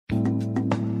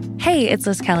Hey, it's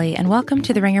Liz Kelly, and welcome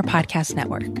to the Ringer Podcast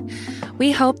Network.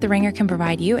 We hope the Ringer can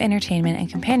provide you entertainment and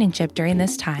companionship during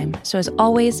this time. So as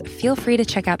always, feel free to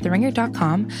check out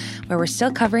theringer.com, where we're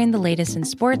still covering the latest in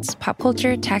sports, pop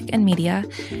culture, tech, and media.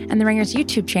 And the Ringer's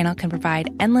YouTube channel can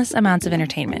provide endless amounts of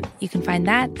entertainment. You can find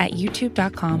that at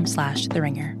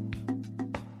youtube.com/theringer.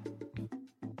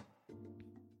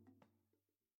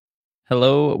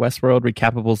 Hello, Westworld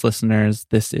Recapables listeners.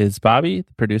 This is Bobby,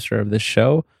 the producer of this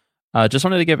show. Just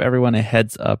wanted to give everyone a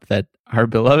heads up that our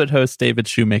beloved host, David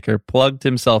Shoemaker, plugged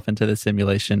himself into the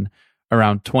simulation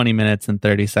around 20 minutes and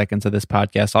 30 seconds of this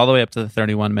podcast, all the way up to the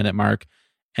 31-minute mark,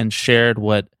 and shared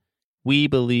what we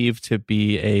believe to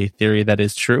be a theory that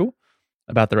is true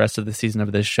about the rest of the season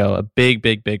of this show. A big,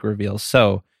 big, big reveal.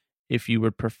 So if you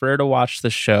would prefer to watch the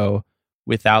show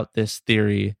without this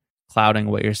theory clouding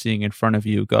what you're seeing in front of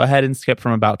you, go ahead and skip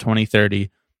from about 2030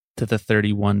 to the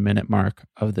 31-minute mark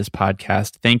of this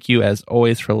podcast. Thank you, as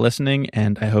always, for listening,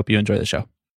 and I hope you enjoy the show.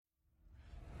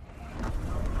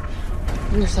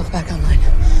 Bring yourself back online.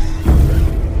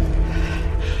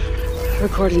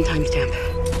 Recording timestamp.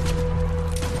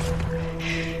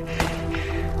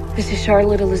 This is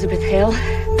Charlotte Elizabeth Hale.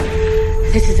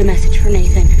 This is a message for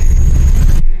Nathan.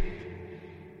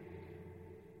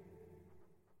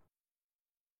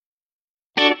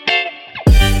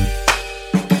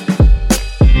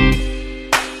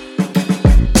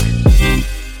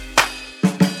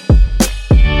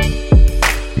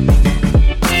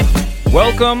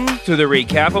 Welcome to the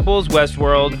Recapables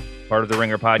Westworld, part of the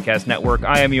Ringer Podcast Network.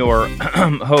 I am your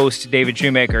host, David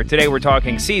Shoemaker. Today we're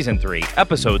talking Season 3,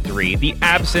 Episode 3, The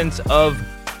Absence of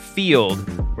Field.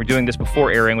 We're doing this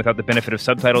before airing without the benefit of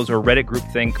subtitles or Reddit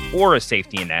groupthink or a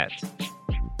safety net.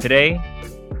 Today,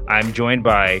 I'm joined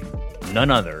by none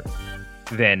other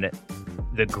than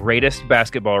the greatest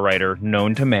basketball writer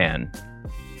known to man,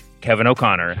 Kevin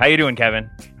O'Connor. How you doing, Kevin?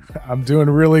 I'm doing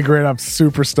really great. I'm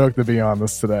super stoked to be on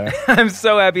this today. I'm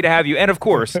so happy to have you. And of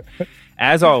course,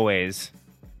 as always,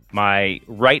 my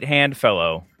right-hand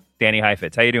fellow, Danny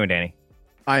Heifetz. How you doing, Danny?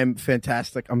 I am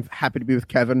fantastic. I'm happy to be with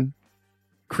Kevin,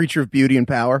 creature of beauty and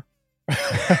power.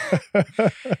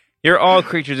 You're all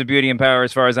creatures of beauty and power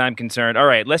as far as I'm concerned. All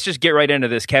right, let's just get right into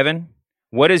this. Kevin,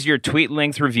 what is your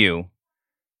tweet-length review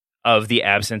of The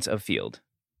Absence of Field?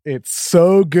 It's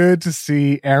so good to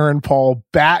see Aaron Paul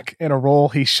back in a role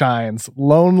he shines.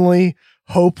 Lonely,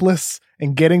 hopeless,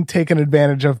 and getting taken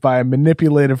advantage of by a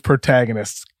manipulative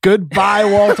protagonist. Goodbye,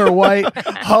 Walter White.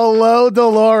 Hello,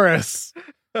 Dolores.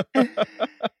 Oh,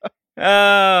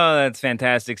 that's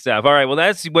fantastic stuff. All right, well,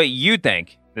 that's what you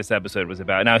think this episode was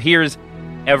about. Now, here's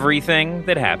everything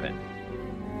that happened.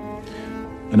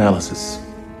 Analysis.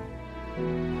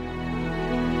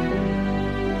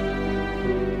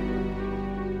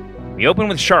 We open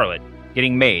with Charlotte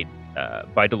getting made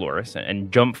by Dolores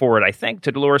and jump forward, I think,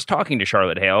 to Dolores talking to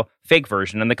Charlotte Hale, fake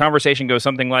version, and the conversation goes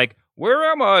something like,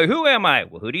 "Where am I? Who am I?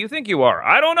 Well, who do you think you are?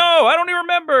 I don't know. I don't even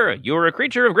remember. You're a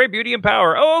creature of great beauty and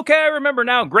power. Oh, okay, I remember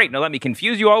now. Great. Now let me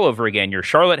confuse you all over again. You're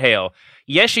Charlotte Hale.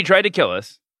 Yes, she tried to kill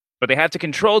us, but they have to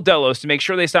control Delos to make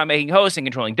sure they stop making hosts, and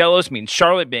controlling Delos means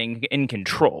Charlotte being in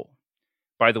control."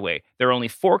 By the way, there are only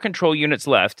 4 control units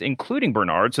left, including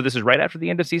Bernard, so this is right after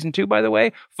the end of Season 2, by the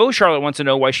way. Faux Charlotte wants to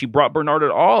know why she brought Bernard at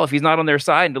all if he's not on their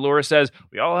side, and Dolores says,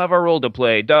 "We all have our role to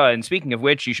play, duh, and speaking of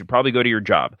which, you should probably go to your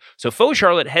job." So Faux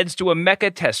Charlotte heads to a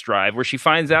mecha test drive where she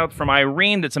finds out from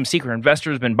Irene that some secret investor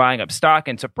has been buying up stock,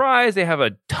 and surprise, they have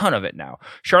a ton of it now.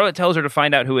 Charlotte tells her to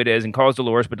find out who it is and calls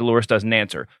Dolores, but Dolores doesn't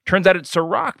answer. Turns out it's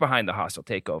Sirach behind the hostile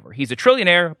takeover. He's a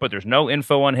trillionaire, but there's no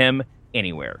info on him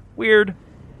anywhere. Weird.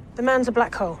 The man's a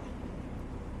black hole.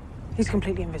 He's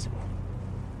completely invisible.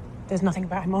 There's nothing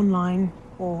about him online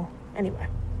or anywhere.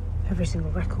 Every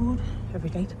single record, every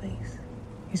database,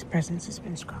 his presence has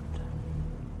been scrubbed.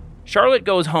 Charlotte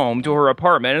goes home to her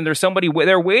apartment, and there's somebody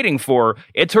there waiting for her.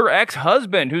 It's her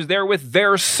ex-husband who's there with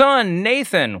their son,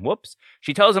 Nathan. Whoops.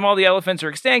 She tells him all the elephants are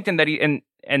extinct and that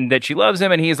that she loves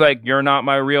him, and he's like, "You're not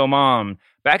my real mom."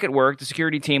 Back at work, the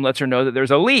security team lets her know that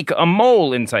there's a leak, a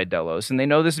mole inside Delos, and they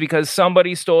know this because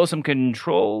somebody stole some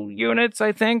control units,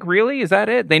 I think. Really? Is that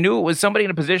it? They knew it was somebody in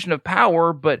a position of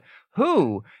power, but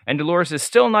who? And Dolores is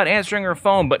still not answering her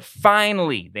phone, but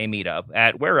finally they meet up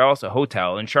at, where else? A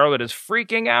hotel, and Charlotte is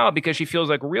freaking out because she feels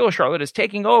like real Charlotte is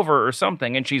taking over or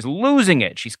something, and she's losing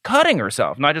it. She's cutting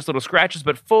herself, not just little scratches,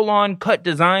 but full-on cut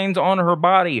designs on her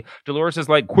body. Dolores is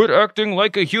like, "Quit acting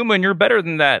like a human, you're better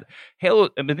than that." Hale,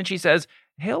 but then she says,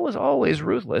 "Hale was always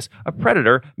ruthless, a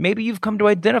predator. Maybe you've come to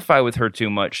identify with her too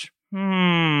much."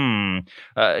 No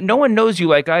one knows you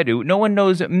like I do. No one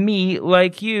knows me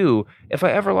like you. If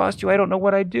I ever lost you, I don't know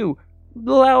what I'd do.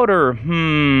 Louder.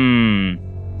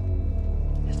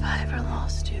 If I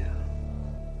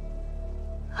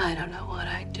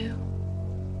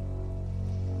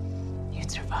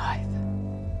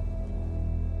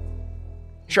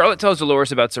Charlotte tells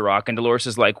Dolores about Sirach, and Dolores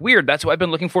is like, weird, that's what I've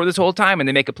been looking for this whole time. And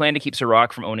they make a plan to keep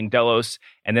Sirach from owning Delos,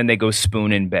 and then they go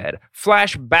spoon in bed.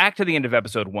 Flash back to the end of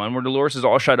episode 1, where Dolores is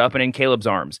all shut up and in Caleb's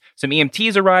arms. Some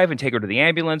EMTs arrive and take her to the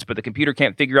ambulance, but the computer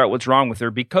can't figure out what's wrong with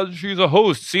her because she's a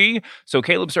host, see? So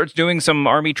Caleb starts doing some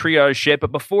army triage shit,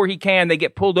 but before he can, they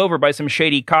get pulled over by some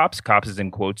shady cops is in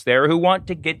quotes there, who want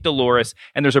to get Dolores,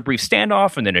 and there's a brief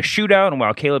standoff and then a shootout, and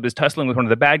while Caleb is tussling with one of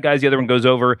the bad guys, the other one goes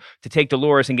over to take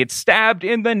Dolores and gets stabbed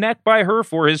in the neck by her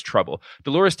for his trouble.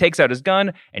 Dolores takes out his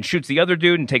gun and shoots the other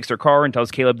dude and takes their car and tells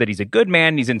Caleb that he's a good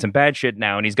man, he's in some bad shit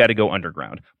now, and he's got to go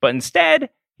underground. But instead,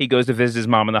 he goes to visit his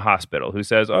mom in the hospital, who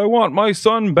says, I want my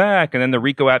son back, and then the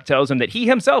Rico app tells him that he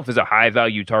himself is a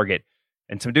high-value target,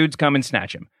 and some dudes come and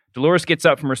snatch him. Dolores gets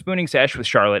up from her spooning sesh with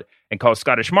Charlotte and calls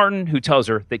Scottish Martin, who tells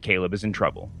her that Caleb is in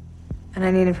trouble. And I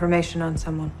need information on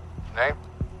someone. Name?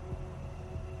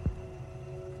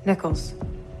 Nichols.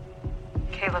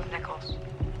 Caleb Nichols.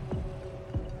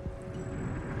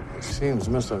 It seems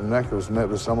Mr. Nichols met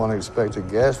with some unexpected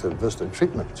guest at Vista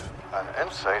Treatment. An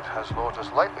insight has lowered his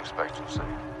life expectancy.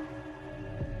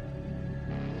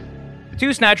 The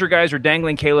two Snatcher guys are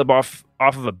dangling Caleb off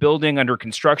of a building under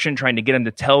construction, trying to get him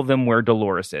to tell them where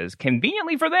Dolores is.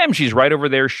 Conveniently for them, she's right over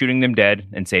there shooting them dead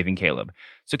and saving Caleb.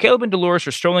 So Caleb and Dolores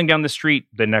are strolling down the street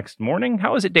the next morning.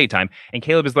 How is it daytime? And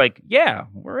Caleb is like, yeah,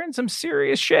 we're in some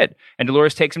serious shit. And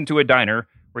Dolores takes him to a diner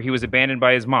where he was abandoned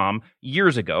by his mom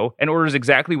years ago and orders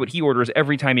exactly what he orders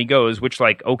every time he goes, which,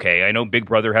 like, okay, I know Big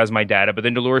Brother has my data, but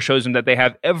then Dolores shows him that they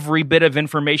have every bit of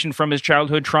information from his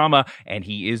childhood trauma, and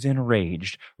he is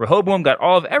enraged. Rehoboam got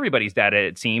all of everybody's data,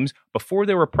 it seems, before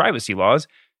there were privacy laws,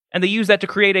 and they use that to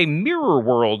create a mirror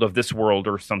world of this world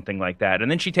or something like that. And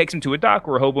then she takes him to a dock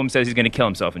where Rehoboam says he's going to kill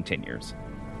himself in 10 years.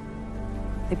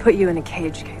 They put you in a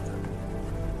cage, Caleb.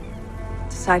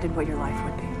 Decided what your life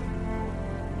would be.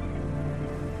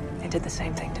 They did the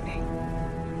same thing to me.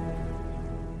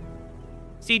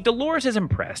 See, Dolores is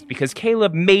impressed because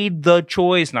Caleb made the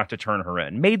choice not to turn her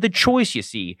in. Made the choice, you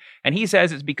see. And he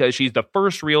says it's because she's the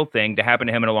first real thing to happen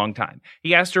to him in a long time.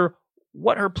 He asked her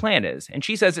what her plan is, and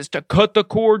she says it's to cut the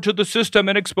cord to the system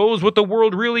and expose what the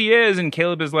world really is. And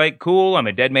Caleb is like, cool, I'm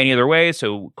a dead man either way,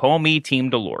 so call me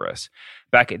Team Dolores.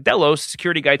 Back at Delos,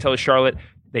 security guy tells Charlotte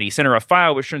that he sent her a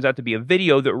file, which turns out to be a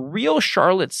video that real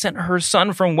Charlotte sent her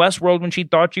son from Westworld when she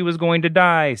thought she was going to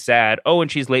die. Sad. Oh,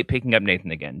 and she's late picking up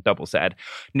Nathan again. Double sad.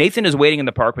 Nathan is waiting in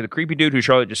the park with a creepy dude who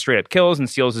Charlotte just straight up kills and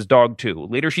steals his dog too.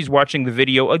 Later, she's watching the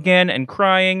video again and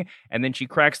crying, and then she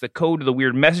cracks the code to the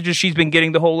weird messages she's been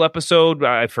getting the whole episode.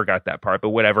 I forgot that part,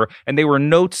 but whatever. And they were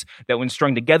notes that when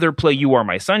strung together play You Are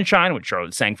My Sunshine, which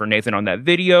Charlotte sang for Nathan on that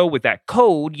video. With that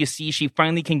code, you see she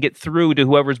finally can get through to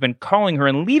whoever's been calling her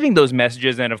and leaving those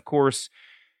messages. And of course,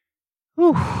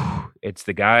 it's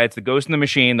the guy, it's the ghost in the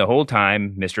machine the whole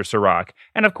time, Mr. Sirach.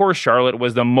 And of course, Charlotte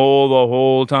was the mole the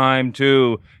whole time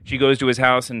too. She goes to his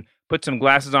house and puts some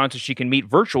glasses on so she can meet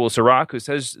virtual Sirach, who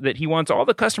says that he wants all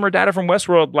the customer data from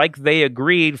Westworld like they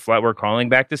agreed. We're calling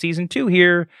back to season 2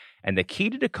 here. And the key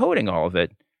to decoding all of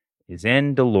it is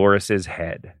in Dolores's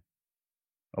head.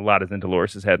 A lot is in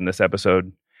Dolores's head in this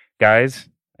episode. Guys,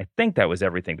 I think that was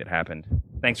everything that happened.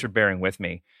 Thanks for bearing with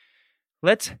me.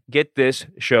 Let's get this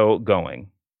show going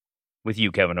with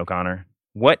you, Kevin O'Connor.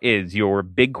 What is your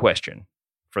big question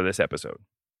for this episode?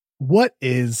 What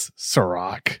is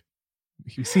Sirach?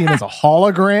 You see him as a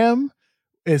hologram?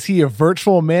 Is he a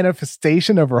virtual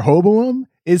manifestation of Rehoboam?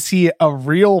 Is he a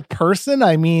real person?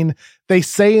 I mean, they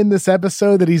say in this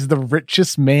episode that he's the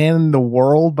richest man in the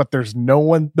world, but there's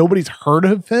nobody's heard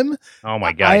of him. Oh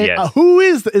my God, yes. Who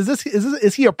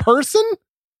is he a person?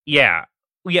 Yeah.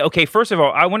 Yeah, okay, first of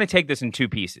all, I want to take this in two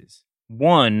pieces.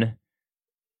 One,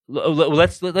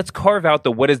 let's carve out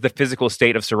what is the physical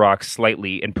state of Sirach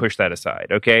slightly and push that aside,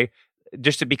 okay?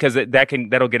 Because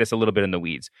that'll get us a little bit in the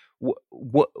weeds.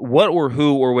 What or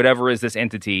who or whatever is this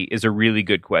entity is a really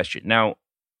good question. Now,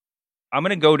 I'm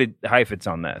going to go to Heifetz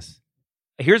on this.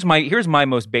 Here's my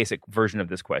most basic version of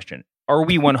this question. Are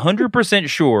we 100%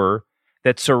 sure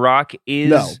that Sirach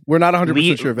is... No, we're not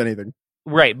 100% sure of anything.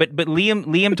 Right, but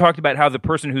Liam talked about how the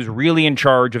person who's really in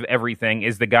charge of everything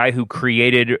is the guy who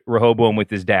created Rehoboam with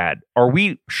his dad. Are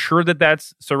we sure that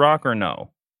that's Sirach or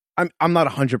no? I'm not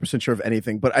 100% sure of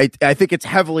anything, but I think it's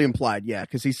heavily implied, yeah,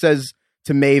 because he says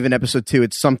to Maeve in episode 2,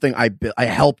 it's something I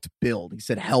helped build. He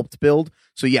said helped build,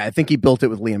 so yeah, I think he built it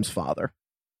with Liam's father.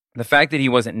 The fact that he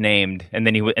wasn't named and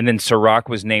then Sirach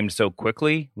was named so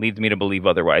quickly leads me to believe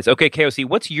otherwise. Okay, KOC,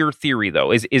 what's your theory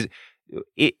though?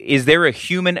 Is there a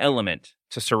human element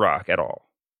to Sirach at all?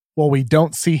 well, we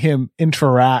don't see him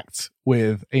interact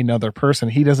with another person.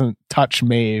 He doesn't touch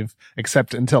Maeve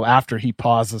except until after he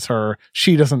pauses her.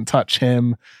 She doesn't touch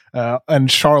him.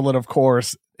 And Charlotte, of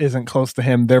course, isn't close to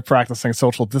him. They're practicing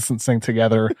social distancing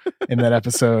together in that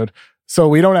episode. So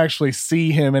we don't actually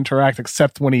see him interact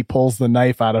except when he pulls the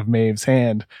knife out of Maeve's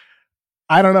hand.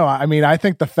 I don't know. I mean, I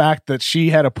think the fact that she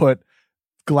had to put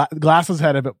glasses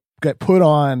had to get put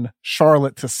on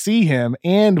Charlotte to see him,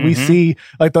 and we see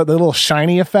like the little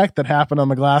shiny effect that happened on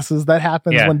the glasses that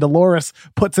happens when Dolores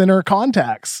puts in her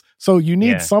contacts. So you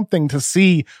need something to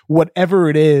see whatever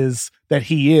it is that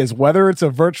he is, whether it's a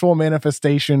virtual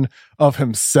manifestation of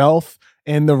himself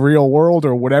in the real world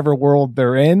or whatever world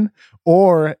they're in,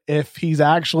 or if he's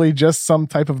actually just some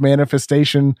type of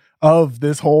manifestation of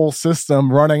this whole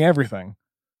system running everything.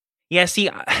 Yeah, see,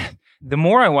 the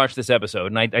more I watched this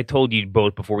episode, and I told you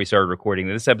both before we started recording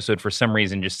that this episode, for some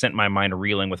reason, just sent my mind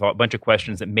reeling with a bunch of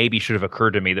questions that maybe should have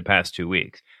occurred to me the past 2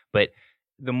 weeks. But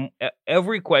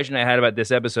every question I had about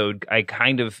this episode, I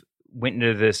kind of went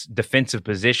into this defensive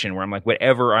position where I'm like,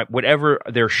 whatever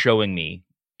they're showing me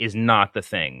is not the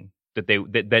thing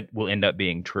that will end up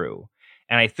being true.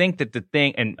 And I think that the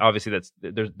thing, and obviously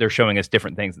they're showing us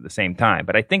different things at the same time,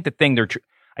 but I think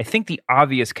I think the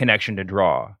obvious connection to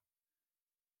draw,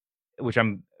 which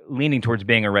I'm leaning towards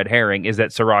being a red herring, is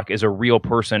that Serac is a real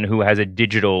person who has a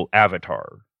digital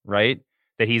avatar, right?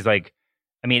 That he's like,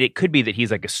 I mean, it could be that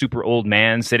he's like a super old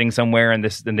man sitting somewhere, and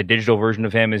the digital version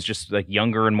of him is just like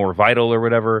younger and more vital or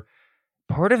whatever.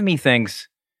 Part of me thinks,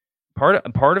 part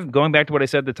of going back to what I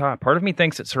said at the top, part of me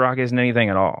thinks that Serac isn't anything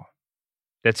at all.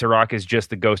 That Serac is just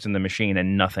the ghost in the machine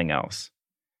and nothing else,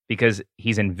 because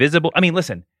he's invisible. I mean,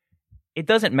 listen, it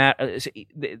doesn't matter.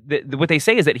 What they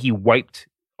say is that he wiped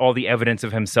all the evidence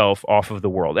of himself off of the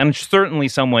world. And certainly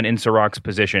someone in Serac's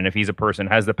position, if he's a person,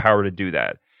 has the power to do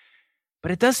that.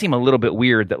 But it does seem a little bit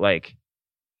weird that like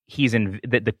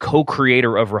that the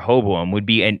co-creator of Rehoboam would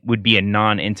be a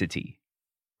non-entity,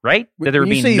 right? That there would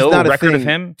be no record of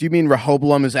him. Do you mean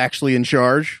Rehoboam is actually in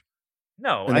charge?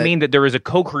 No, I mean that there is a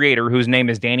co-creator whose name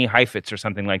is Danny Heifetz or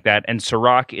something like that, and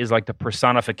Serac is like the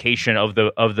personification of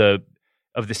the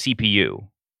CPU,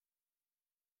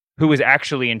 who is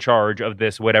actually in charge of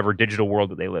this whatever digital world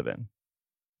that they live in.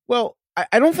 Well,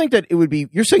 I don't think that it would be.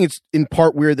 You're saying it's in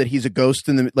part weird that he's a ghost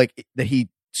in the that he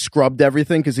scrubbed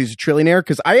everything because he's a trillionaire.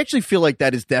 Because I actually feel like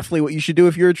that is definitely what you should do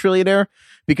if you're a trillionaire.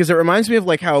 Because it reminds me of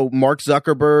like how Mark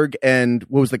Zuckerberg and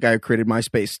what was the guy who created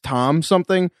MySpace, Tom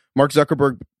something. Mark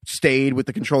Zuckerberg stayed with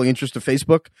the controlling interest of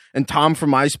Facebook, and Tom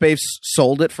from MySpace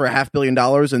sold it for $500 million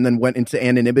and then went into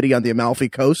anonymity on the Amalfi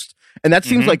Coast. And that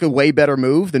seems like a way better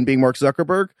move than being Mark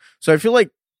Zuckerberg. So I feel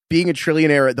like being a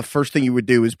trillionaire, the first thing you would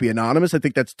do is be anonymous. I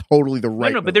think that's totally the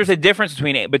right move. But there's a difference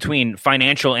between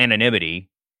financial anonymity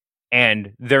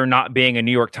and there not being a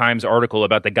New York Times article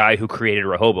about the guy who created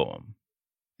Rehoboam.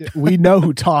 We know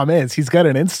who Tom is. He's got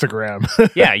an Instagram.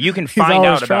 Yeah, you can find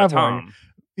out about Tom.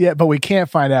 Yeah, but we can't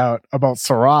find out about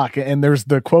Serac. And there's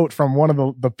the quote from one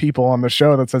of the people on the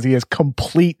show that says he has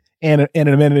complete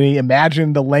anonymity.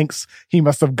 Imagine the lengths he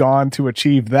must have gone to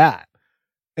achieve that.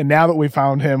 And now that we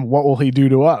found him, what will he do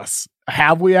to us?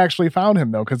 Have we actually found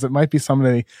him, though? Because it might be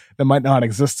somebody that might not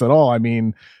exist at all. I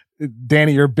mean,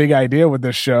 Danny, your big idea with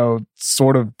this show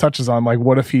sort of touches on, like,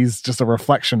 what if he's just a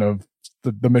reflection of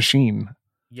the machine?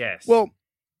 Yes. Well,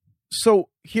 so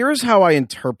here's how I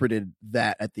interpreted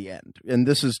that at the end. And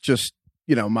this is just,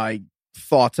 my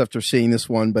thoughts after seeing this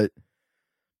one. But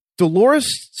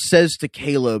Dolores says to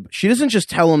Caleb, she doesn't just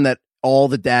tell him that all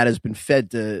the data has been fed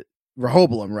to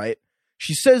Rehoboam, right?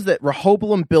 She says that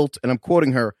Rehoboam built, and I'm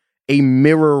quoting her, a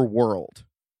mirror world.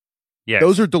 Yes.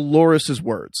 Those are Dolores's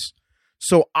words.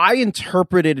 So I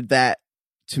interpreted that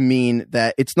to mean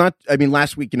that it's not, I mean,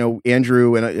 last week,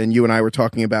 Andrew and you and I were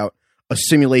talking about a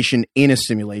simulation in a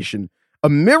simulation. A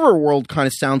mirror world kind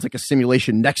of sounds like a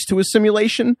simulation next to a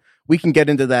simulation. We can get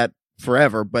into that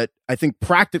forever, but I think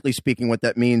practically speaking, what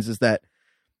that means is that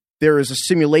there is a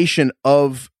simulation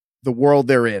of the world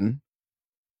they're in,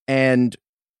 and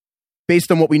based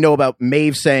on what we know about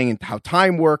Maeve saying and how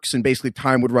time works, and basically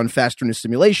time would run faster in a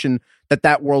simulation,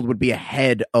 that world would be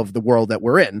ahead of the world that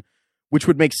we're in, which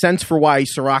would make sense for why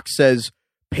Serac says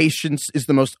patience is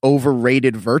the most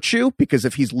overrated virtue, because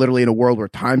if he's literally in a world where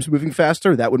time's moving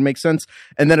faster, that would make sense.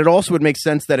 And then it also would make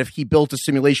sense that if he built a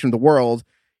simulation of the world,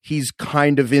 he's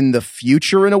kind of in the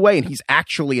future in a way, and he's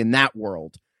actually in that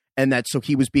world. And so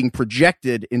he was being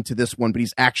projected into this one, but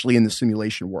he's actually in the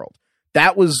simulation world.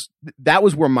 That was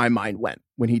where my mind went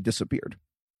when he disappeared.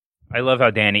 I love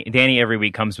how Danny every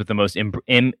week comes with the most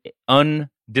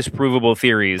undisprovable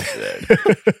theories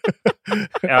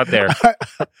out there.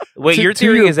 Wait, your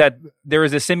theory is that there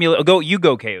is a simulation. Go,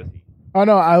 KOC. Oh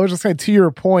no, I was just saying, to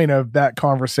your point of that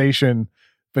conversation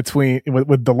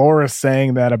with Dolores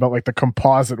saying that about like the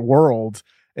composite world,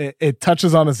 it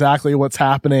touches on exactly what's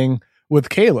happening with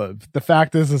Caleb. The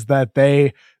fact is that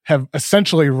they have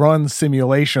essentially run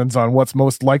simulations on what's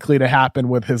most likely to happen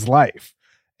with his life.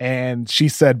 And she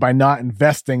said by not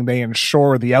investing, they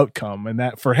ensure the outcome. And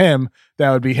that for him,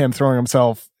 that would be him throwing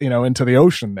himself, into the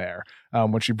ocean there,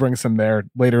 when she brings him there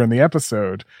later in the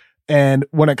episode. And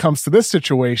when it comes to this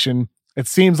situation, it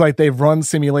seems like they've run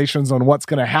simulations on what's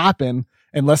going to happen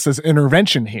unless there's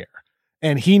intervention here.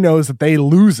 And he knows that they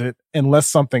lose it unless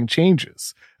something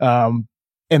changes. And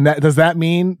does that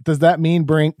mean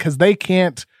because they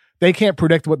can't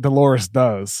predict what Dolores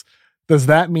does. Does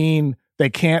that mean they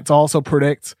can't also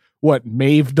predict what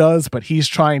Maeve does, but he's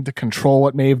trying to control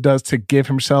what Maeve does to give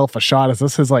himself a shot? Is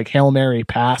this his like Hail Mary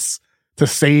pass to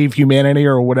save humanity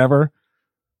or whatever?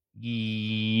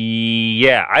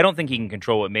 Yeah, I don't think he can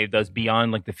control what Maeve does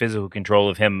beyond like the physical control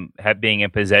of him being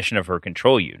in possession of her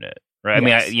control unit. Right.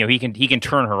 Yes. I mean, he can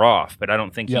turn her off, but I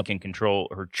don't think he can control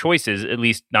her choices, at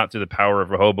least not through the power of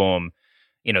Rehoboam,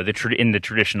 in the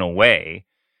traditional way.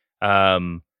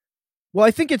 Well,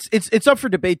 I think it's up for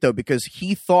debate though, because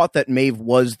he thought that Maeve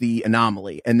was the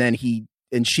anomaly, and then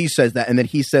she says that, and then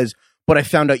he says, "But I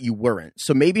found out you weren't."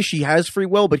 So maybe she has free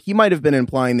will, but he might have been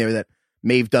implying there that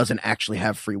Maeve doesn't actually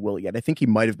have free will yet. I think he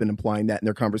might have been implying that in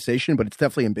their conversation, but it's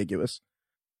definitely ambiguous.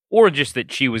 Or just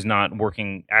that she was not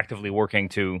actively working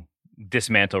to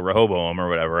dismantle Rehoboam or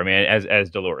whatever. I mean, as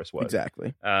Dolores was.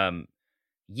 Exactly.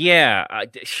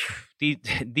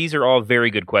 These are all very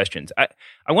good questions. I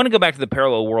want to go back to the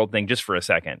parallel world thing just for a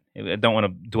second. I don't want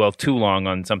to dwell too long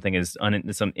on something as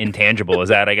some intangible as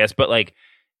that, I guess. But like,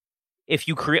 if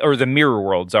you create, or the mirror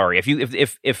world, sorry,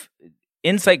 if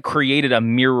Insight created a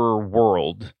mirror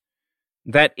world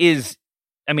that is,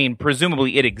 I mean,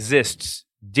 presumably it exists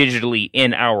digitally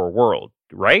in our world,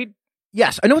 right?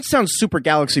 Yes, I know it sounds super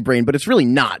galaxy brain, but it's really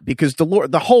not, because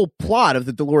the whole plot of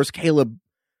the Dolores Caleb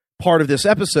part of this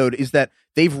episode is that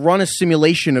they've run a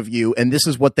simulation of you, and this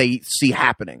is what they see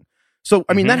happening. So,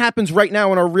 I mean, that happens right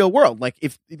now in our real world. Like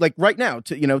right now,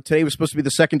 today was supposed to be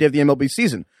the second day of the MLB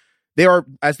season. They are,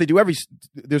 as they do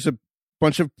there's a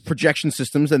bunch of projection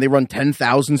systems, and they run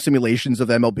 10,000 simulations of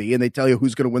MLB, and they tell you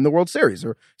who's going to win the World Series,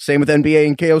 or same with NBA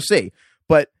and KOC.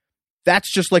 But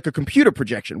that's just like a computer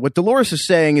projection. What Dolores is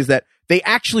saying is that they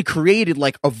actually created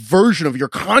like a version of your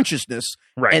consciousness,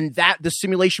 right, and that the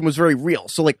simulation was very real.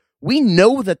 So like, we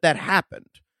know that happened.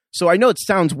 So I know it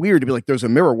sounds weird to be like, there's a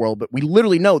mirror world, but we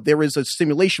literally know there is a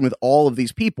simulation with all of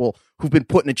these people who've been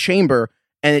put in a chamber,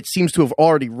 and it seems to have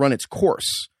already run its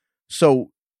course.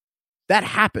 So that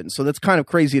happened. So that's kind of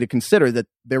crazy to consider that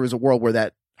there was a world where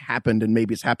that happened, and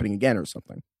maybe it's happening again or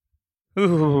something.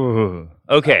 Ooh,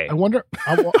 okay. I wonder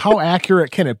how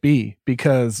accurate can it be,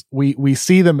 because we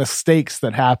see the mistakes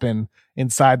that happen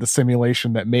inside the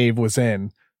simulation that Maeve was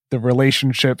in. The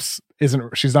relationships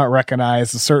she's not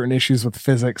recognized, the certain issues with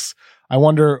physics. I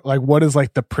wonder like what is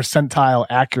like the percentile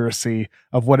accuracy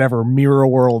of whatever mirror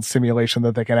world simulation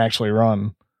that they can actually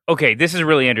run. Okay, this is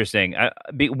really interesting.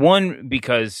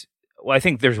 Because I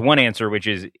think there's one answer, which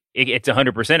is it's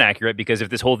 100% accurate, because if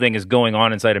this whole thing is going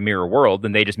on inside a mirror world,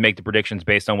 then they just make the predictions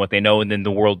based on what they know, and then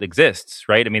the world exists,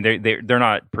 right? I mean, they're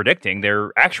not predicting,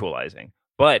 they're actualizing.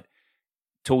 But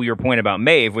to your point about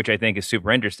Maeve, which I think is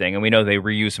super interesting, and we know they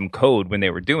reused some code when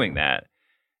they were doing that,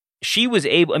 she was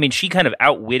able, I mean, she kind of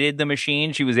outwitted the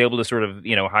machine. She was able to sort of,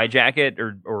 hijack it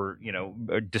or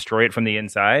destroy it from the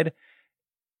inside.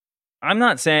 I'm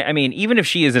not saying, I mean, even if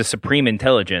she is a supreme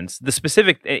intelligence, the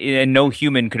specific, and no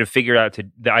human could have figured out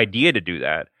the idea to do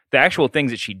that. The actual things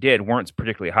that she did weren't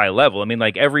particularly high level. I mean,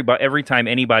 like every time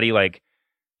anybody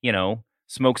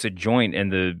smokes a joint in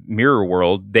the mirror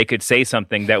world, they could say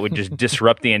something that would just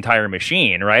disrupt the entire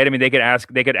machine, right? I mean, they could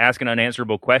ask an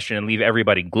unanswerable question and leave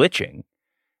everybody glitching.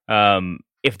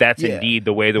 If that's indeed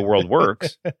the way the world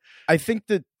works. I think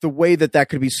that the way that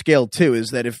could be scaled too is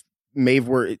that if Maeve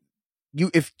were,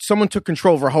 if someone took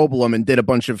control of Rehoboam and did a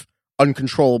bunch of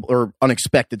uncontrollable or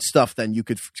unexpected stuff, then you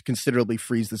could considerably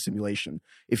freeze the simulation.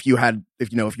 If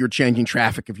you're changing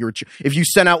traffic, if you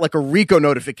sent out like a RICO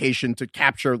notification to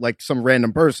capture like some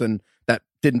random person that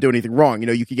didn't do anything wrong,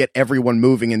 you could get everyone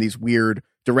moving in these weird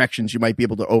directions. You might be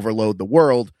able to overload the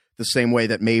world the same way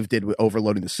that Maeve did with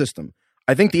overloading the system.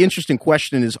 I think the interesting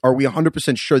question is, are we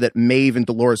 100% sure that Maeve and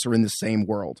Dolores are in the same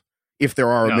world if there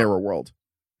are a mirror world?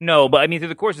 No, but I mean, through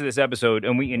the course of this episode,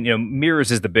 and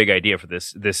mirrors is the big idea for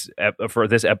this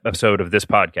episode of this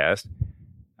podcast.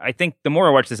 I think the more I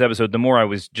watched this episode, the more I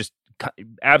was just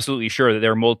absolutely sure that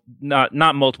there were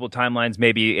not multiple timelines,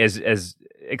 maybe as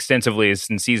extensively as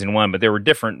in season 1, but there were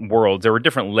different worlds, there were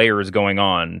different layers going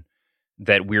on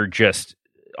that we're just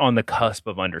on the cusp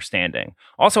of understanding.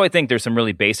 Also, I think there's some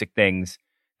really basic things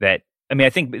that, I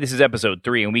think this is episode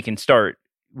 3, and we can start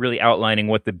really outlining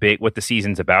what the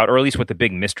season's about, or at least what the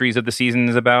big mysteries of the season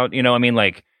is about.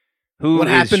 Like what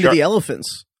happened to the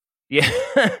elephants? Yeah,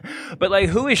 but like,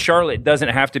 who is Charlotte doesn't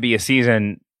have to be a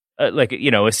season,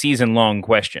 a season long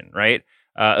question, right?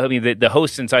 The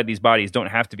hosts inside these bodies don't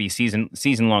have to be season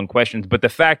long questions, but the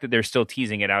fact that they're still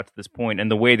teasing it out to this point, and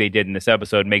the way they did in this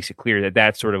episode, makes it clear that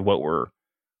that's sort of what we're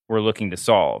looking to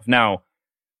solve. Now,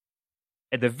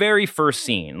 at the very first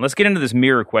scene, let's get into this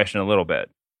mirror question a little bit.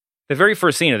 The very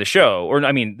first scene of the show, or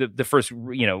the first,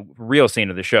 real scene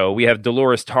of the show, we have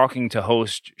Dolores talking to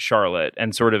host Charlotte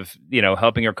and sort of,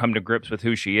 helping her come to grips with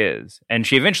who she is. And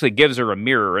she eventually gives her a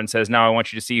mirror and says, now I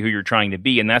want you to see who you're trying to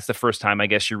be. And that's the first time, I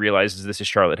guess, she realizes this is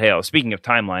Charlotte Hale. Speaking of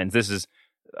timelines, this is,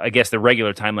 I guess, the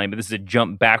regular timeline, but this is a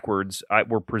jump backwards,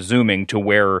 we're presuming, to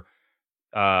where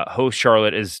host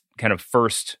Charlotte is kind of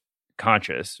first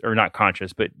conscious, or not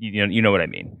conscious, but you know what I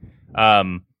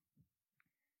mean.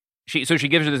 She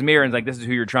gives her this mirror and is like, this is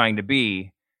who you're trying to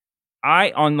be.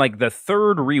 On like the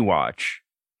third rewatch,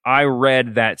 I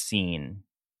read that scene,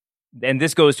 and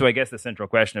this goes to, I guess, the central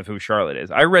question of who Charlotte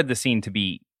is. I read the scene to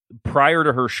be, prior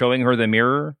to her showing her the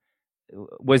mirror,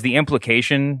 was the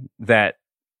implication that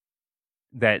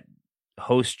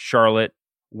host Charlotte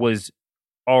was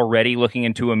already looking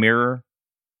into a mirror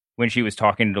when she was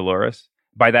talking to Dolores.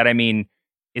 By that I mean,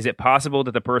 is it possible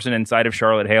that the person inside of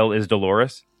Charlotte Hale is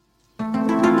Dolores?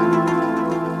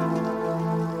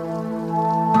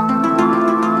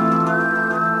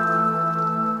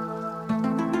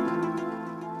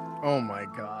 Oh my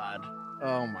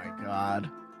God.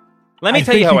 Let me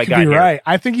tell you how I got here. Right.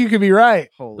 I think you could be right.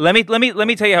 Let me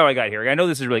tell you how I got here. I know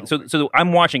this is really so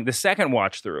I'm watching the second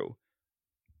watch through.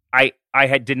 I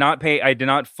did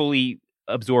not fully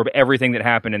absorb everything that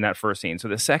happened in that first scene. So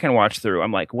the second watch through,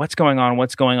 I'm like, what's going on?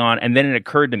 What's going on? And then it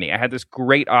occurred to me. I had this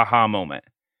great aha moment.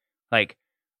 Like,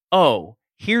 oh,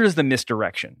 here's the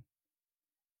misdirection.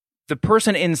 The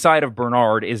person inside of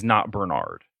Bernard is not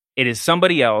Bernard. It is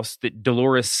somebody else that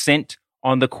Dolores sent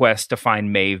on the quest to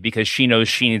find Maeve because she knows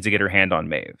she needs to get her hand on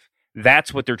Maeve.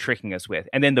 That's what they're tricking us with.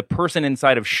 And then the person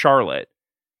inside of Charlotte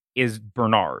is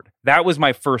Bernard. That was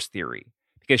my first theory,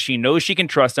 because she knows she can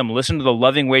trust him. Listen to the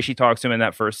loving way she talks to him in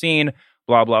that first scene,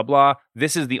 blah, blah, blah.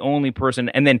 This is the only person.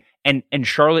 And then, and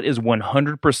Charlotte is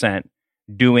 100%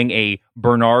 doing a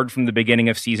Bernard from the beginning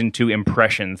of season 2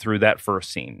 impression through that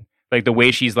first scene. Like the way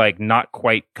she's like not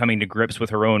quite coming to grips with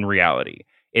her own reality.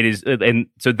 It is, and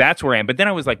so that's where I am. But then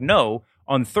I was like, no.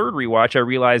 On third rewatch, I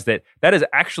realized that is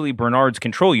actually Bernard's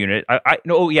control unit.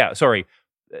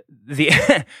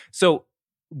 So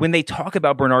when they talk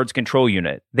about Bernard's control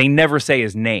unit, they never say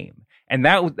his name, and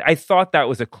I thought that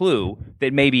was a clue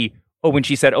that maybe, when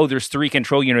she said, there's 3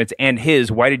 control units and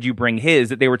his, why did you bring his?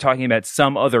 That they were talking about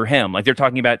some other him, like they're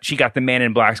talking about she got the Man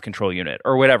in Black's control unit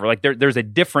or whatever. Like there's a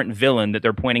different villain that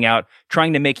they're pointing out,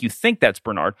 trying to make you think that's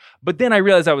Bernard. But then I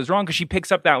realized I was wrong, because she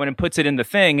picks up that one and puts it in the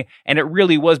thing, and it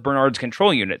really was Bernard's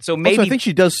control unit. So maybe, also, I think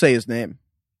she does say his name.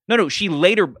 No, she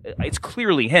later, it's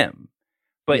clearly him.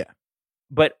 But yeah.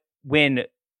 But when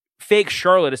fake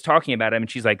Charlotte is talking about him, and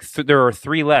she's like, there are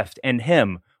 3 left and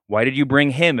him. Why did you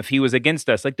bring him if he was against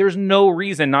us? Like, there's no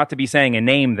reason not to be saying a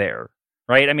name there,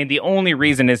 right? I mean, the only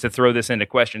reason is to throw this into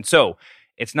question. So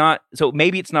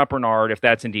maybe it's not Bernard, if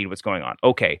that's indeed what's going on.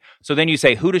 Okay. So then you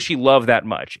say, who does she love that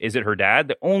much? Is it her dad?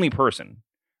 The only person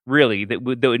really that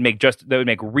would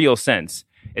make real sense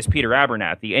is Peter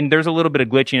Abernathy. And there's a little bit of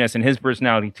glitchiness in his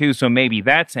personality too. So maybe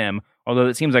that's him, although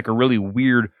it seems like a really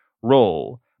weird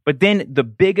role. But then the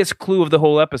biggest clue of the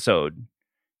whole episode,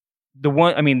 the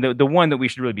one that we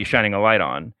should really be shining a light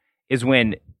on, is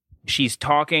when she's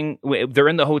talking, they're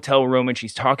in the hotel room and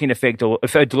she's talking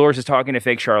to Dolores is talking to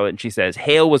fake Charlotte, and she says,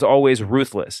 Hale was always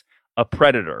ruthless, a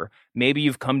predator. Maybe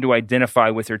you've come to identify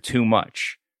with her too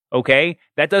much. Okay?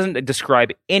 That doesn't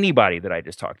describe anybody that I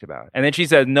just talked about. And then she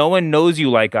says, no one knows you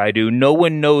like I do. No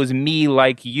one knows me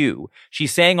like you.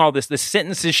 She's saying all this. The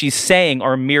sentences she's saying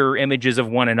are mirror images of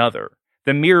one another.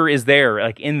 The mirror is there,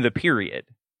 like in the period.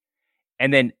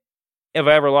 And then, if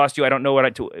I ever lost you, I don't know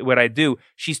what I do.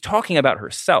 She's talking about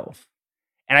herself.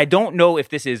 And I don't know if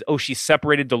this is, she's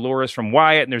separated Dolores from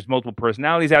Wyatt and there's multiple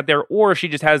personalities out there, or if she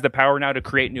just has the power now to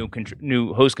create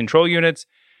new host control units.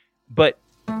 But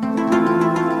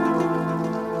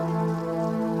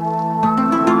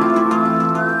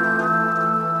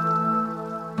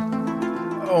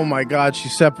my God, she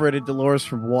separated Dolores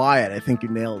from Wyatt. I think you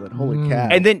nailed it. Holy cow!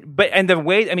 And the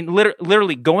way, I mean,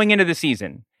 literally going into the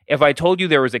season, if I told you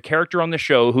there was a character on the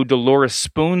show who Dolores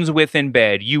spoons with in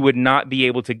bed, you would not be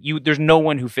able to. There's no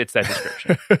one who fits that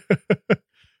description,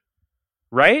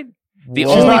 right? The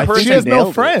only person she has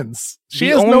no friends. She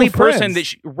has only no person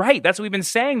friends. that right. That's what we've been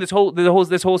saying this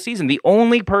whole season. The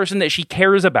only person that she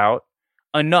cares about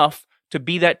enough to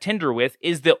be that Tinder with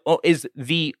is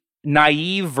the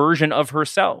naive version of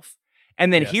herself.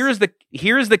 And then here's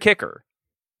the kicker.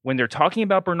 When they're talking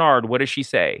about Bernard, what does she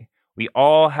say? We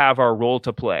all have our role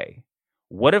to play.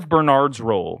 What if Bernard's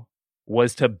role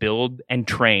was to build and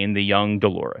train the young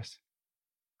Dolores?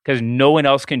 Because no one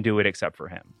else can do it except for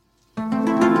him.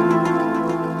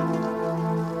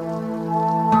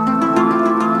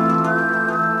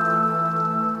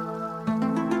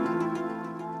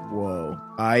 Whoa.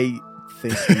 I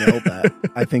think you nailed that.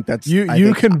 I think that's...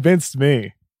 You convinced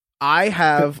me. I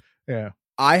have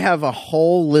a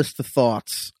whole list of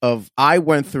thoughts I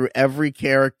went through every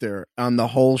character on the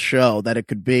whole show that it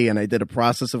could be, and I did a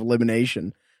process of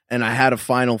elimination, and I had a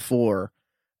final four,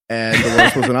 and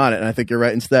Dolores wasn't on it, and I think you're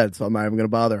right instead, so I'm not even going to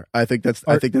bother. I think that's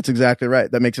exactly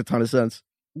right. That makes a ton of sense.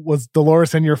 Was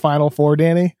Dolores in your final four,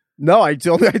 Danny? No, I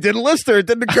didn't list her. It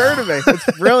didn't occur to me.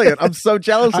 It's brilliant. I'm so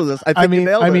jealous of this. I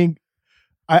mean,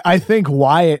 I think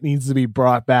Wyatt needs to be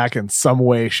brought back in some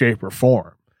way, shape, or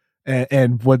form.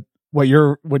 And what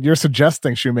you're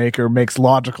suggesting, Shoemaker, makes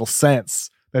logical sense.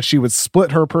 That she would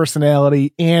split her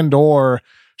personality, and or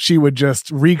she would just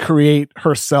recreate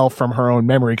herself from her own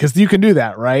memory. Because you can do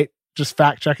that, right? Just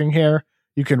fact checking here.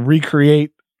 You can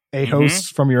recreate a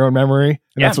host from your own memory,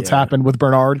 and that's what's happened with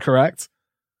Bernard, correct?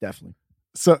 Definitely.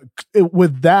 So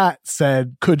with that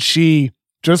said, could she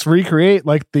just recreate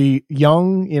like the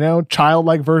young,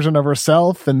 childlike version of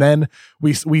herself? And then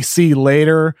we see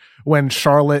later when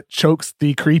Charlotte chokes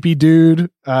the creepy dude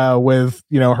with,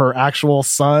 her actual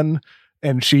son,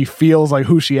 and she feels like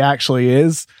who she actually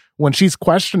is. When she's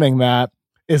questioning that,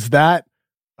 is that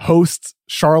host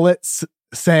Charlotte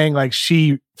saying like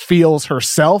she feels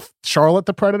herself, Charlotte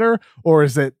the Predator, or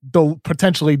is it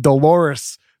potentially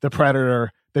Dolores the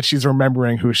Predator that she's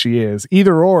remembering who she is?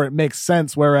 Either or, it makes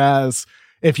sense. Whereas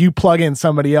if you plug in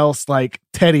somebody else like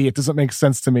Teddy, it doesn't make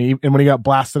sense to me. And when he got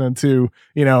blasted into,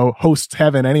 host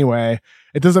heaven anyway,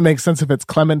 it doesn't make sense if it's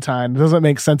Clementine. It doesn't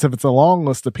make sense if it's a long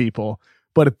list of people,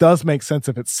 but it does make sense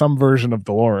if it's some version of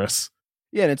Dolores.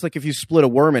 Yeah, and it's like if you split a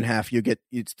worm in half, it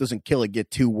doesn't kill it, get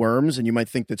two worms, and you might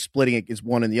think that splitting it is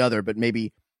one and the other, but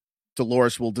maybe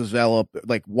Dolores will develop,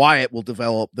 like Wyatt will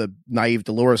develop the naive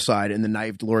Dolores side, and the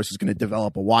naive Dolores is going to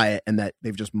develop a Wyatt, and that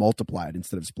they've just multiplied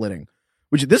instead of splitting.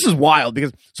 Which, this is wild,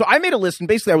 because, so I made a list, and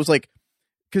basically I was like,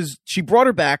 because she brought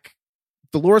her back,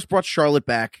 Dolores brought Charlotte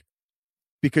back,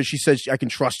 because she says, I can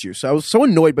trust you. So I was so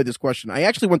annoyed by this question. I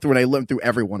actually went through and I went through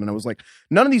everyone, and I was like,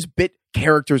 none of these bit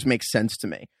characters make sense to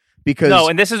me. Because no,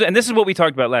 and this is what we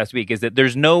talked about last week, is that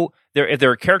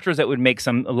there are characters that would make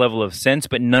some level of sense,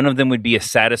 but none of them would be a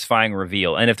satisfying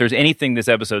reveal. And if there's anything this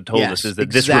episode told us, is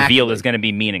that this reveal is going to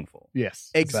be meaningful.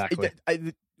 Yes, exactly.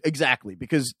 Exactly,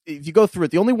 because if you go through it,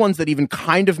 the only ones that even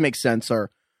kind of make sense are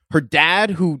her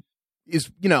dad, who is,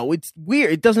 it's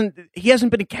weird. He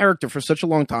hasn't been a character for such a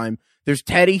long time. There's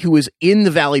Teddy, who is in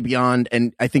the Valley Beyond,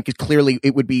 and I think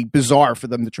it would be bizarre for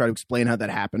them to try to explain how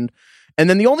that happened. And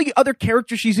then the only other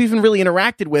character she's even really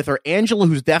interacted with are Angela,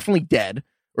 who's definitely dead,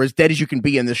 or as dead as you can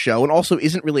be in this show, and also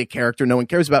isn't really a character no one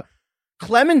cares about.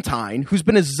 Clementine, who's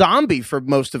been a zombie for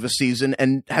most of a season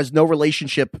and has no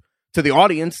relationship to the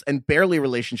audience and barely a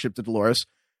relationship to Dolores.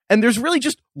 And there's really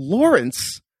just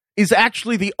Lawrence is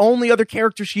actually the only other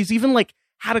character she's even like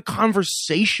had a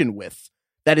conversation with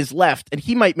that is left. And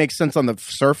he might make sense on the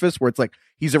surface, where it's like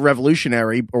he's a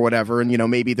revolutionary or whatever. And,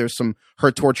 maybe there's her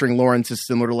torturing Lawrence is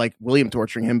similar to like William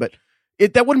torturing him, but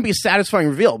that wouldn't be a satisfying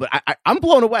reveal. But I'm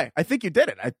blown away. I think you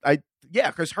did it.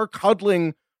 Because her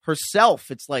cuddling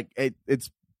herself, it's like, it's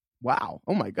wow.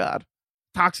 Oh my God.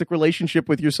 Toxic relationship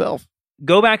with yourself.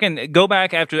 Go back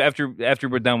after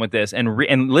we're done with this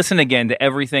and listen again to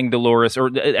everything Dolores,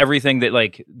 or everything that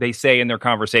like they say in their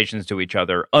conversations to each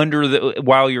other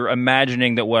while you're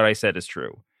imagining that what I said is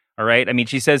true. All right. I mean,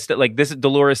 she says that like this.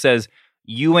 Dolores says,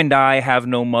 "You and I have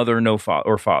no mother, no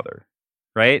father."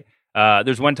 Right.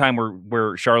 There's one time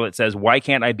where Charlotte says, "Why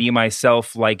can't I be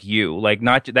myself like you?" Like,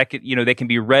 not that could, they can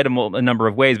be read a number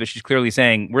of ways, but she's clearly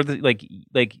saying like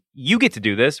you get to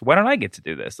do this. Why don't I get to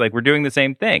do this? Like, we're doing the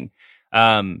same thing.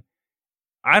 I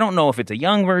don't know if it's a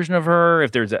young version of her,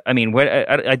 if there's I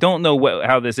don't know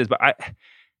how this is, but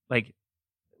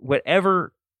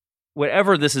whatever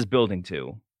this is building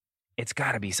to, It's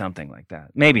got to be something like that.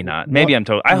 Maybe not. Maybe I'm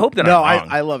told. I hope that I'm wrong.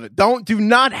 I love it. Do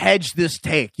not hedge this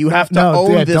take. You have to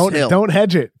own this hill. Don't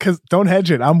hedge it. Don't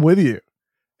hedge it. I'm with you.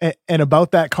 And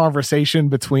about that conversation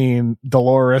between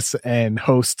Dolores and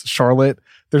host Charlotte,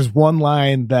 there's one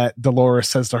line that Dolores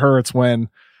says to her. It's when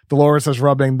Dolores is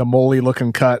rubbing the moly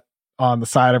looking cut on the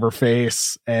side of her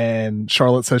face, and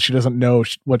Charlotte says she doesn't know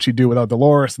what she'd do without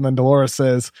Dolores. And then Dolores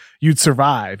says, "You'd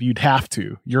survive. You'd have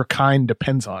to. Your kind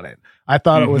depends on it." I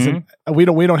thought it was. We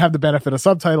don't have the benefit of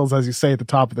subtitles, as you say at the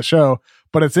top of the show,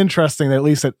 but it's interesting that at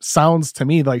least it sounds to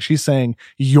me like she's saying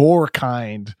your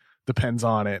kind depends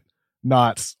on it,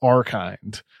 not our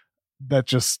kind. That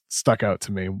just stuck out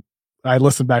to me. I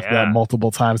listened back to that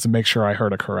multiple times to make sure I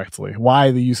heard it correctly.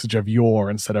 Why the usage of your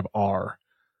instead of our?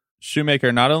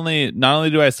 Shoemaker, not only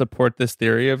do I support this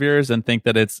theory of yours and think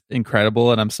that it's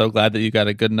incredible, and I'm so glad that you got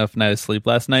a good enough night of sleep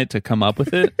last night to come up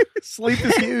with it. Sleep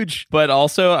is huge. But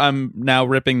also, I'm now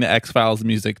ripping the X-Files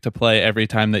music to play every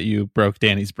time that you broke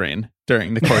Danny's brain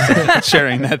during the course of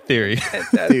sharing that theory.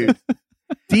 Dude,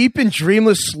 deep in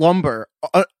dreamless slumber,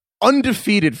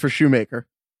 undefeated for Shoemaker.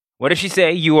 What does she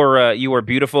say? You are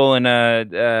beautiful and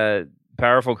a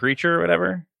powerful creature, or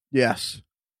whatever. Yes.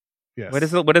 What is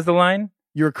the line?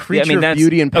 You're a creature of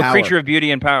beauty and power. A creature of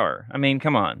beauty and power. I mean,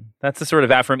 come on. That's the sort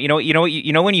of affirmation. You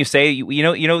know when you say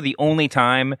the only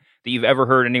time that you've ever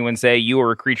heard anyone say you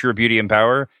are a creature of beauty and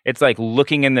power, it's like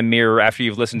looking in the mirror after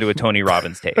you've listened to a Tony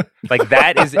Robbins tape. Like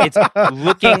it's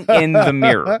looking in the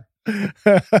mirror.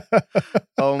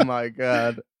 Oh my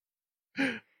God.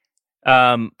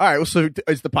 All right. Well, so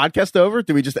is the podcast over?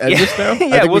 Do we just end this now?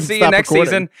 Yeah, we'll see you next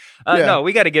season. No,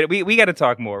 we got to get it. We got to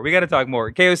talk more.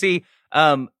 KOC.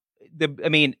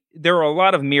 There are a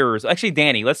lot of mirrors. Actually,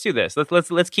 Danny, let's do this.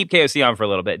 Let's keep KOC on for a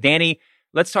little bit. Danny,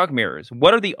 let's talk mirrors.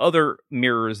 What are the other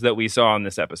mirrors that we saw in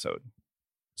this episode?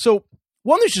 So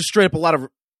one, there's just straight up a lot of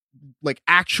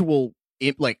actual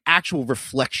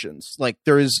reflections. Like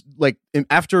there is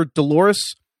after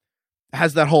Dolores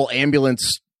has that whole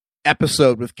ambulance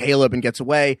episode with Caleb and gets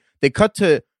away, they cut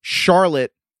to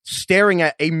Charlotte staring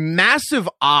at a massive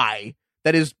eye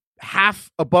that is half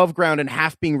above ground and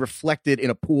half being reflected in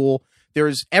a pool.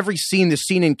 There's the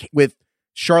scene with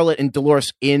Charlotte and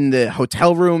Dolores in the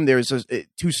hotel room. There's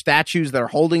two statues that are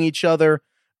holding each other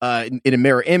in a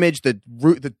mirror image.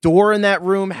 The door in that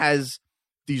room has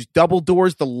these double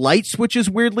doors. The light switches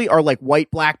weirdly are like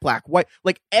white, black, white.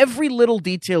 Like every little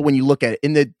detail when you look at it.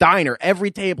 In the diner,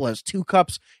 every table has two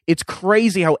cups. It's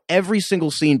crazy how every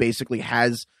single scene basically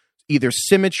has either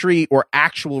symmetry or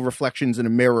actual reflections in a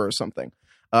mirror or something.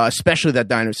 Especially that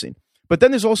diner scene. But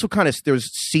then there's also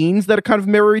there's scenes that kind of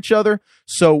mirror each other.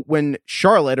 So when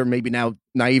Charlotte, or maybe now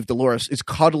naive Dolores, is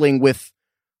cuddling with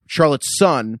Charlotte's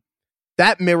son,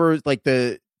 that mirrors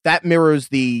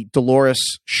the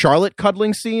Dolores Charlotte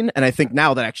cuddling scene. And I think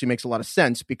now that actually makes a lot of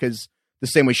sense, because the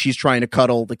same way she's trying to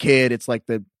cuddle the kid, it's like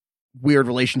the weird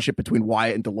relationship between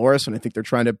Wyatt and Dolores. And I think they're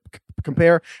trying to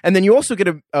compare. And then you also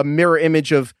get a mirror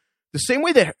image of the same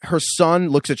way that her son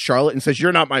looks at Charlotte and says,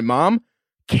 "You're not my mom."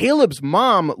 Caleb's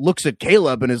mom looks at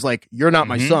Caleb and is like, "You're not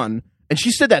my son." And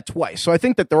she said that twice. So I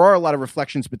think that there are a lot of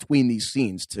reflections between these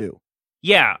scenes too.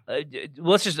 Yeah.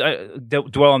 Let's just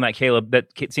dwell on that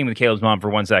scene with Caleb's mom for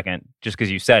 1 second, just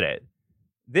because you said it.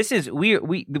 This is, we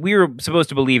were supposed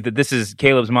to believe that this is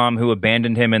Caleb's mom who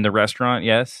abandoned him in the restaurant.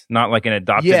 Yes. Not like an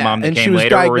adopted mom that came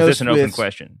later, or is this an open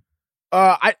question?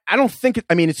 I don't think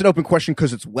it's an open question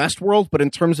because it's Westworld, but in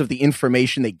terms of the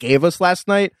information they gave us last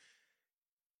night,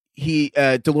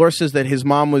 Dolores says that his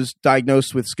mom was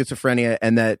diagnosed with schizophrenia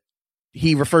and that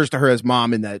he refers to her as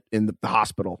mom in the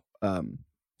hospital.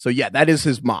 So yeah, that is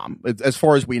his mom as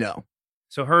far as we know.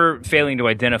 So her failing to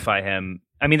identify him,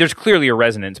 there's clearly a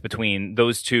resonance between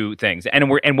those two things. And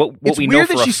what we know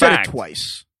for a fact, she said it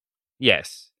twice.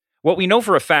 Yes. What we know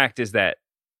for a fact is that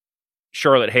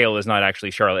Charlotte Hale is not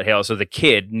actually Charlotte Hale. So the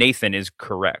kid, Nathan, is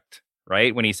correct.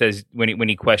 Right? When he says, when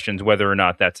he questions whether or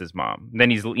not that's his mom, then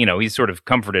he's sort of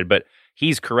comforted, but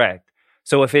he's correct.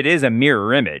 So if it is a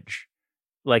mirror image,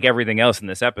 like everything else in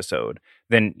this episode,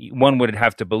 then one would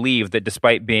have to believe that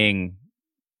despite being,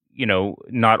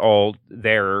 not all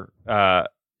there,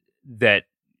 that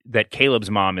Caleb's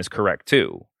mom is correct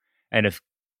too. And if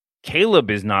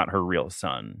Caleb is not her real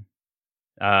son,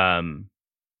 then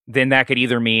that could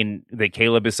either mean that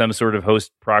Caleb is some sort of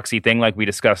host proxy thing like we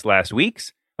discussed last week,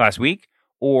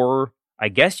 or I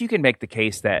guess you can make the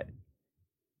case that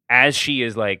as she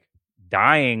is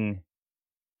dying,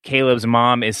 Caleb's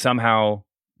mom is somehow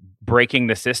breaking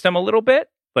the system a little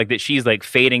bit, like that she's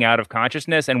fading out of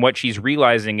consciousness, and what she's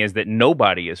realizing is that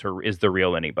nobody is the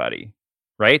real anybody,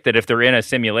 right? That if they're in a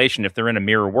simulation, if they're in a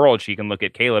mirror world, she can look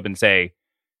at Caleb and say,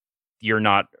 you're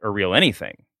not a real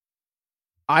anything.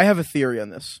 I have a theory on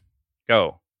this.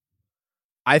 Go.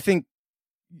 I think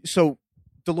so.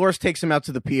 Dolores takes him out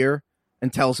to the pier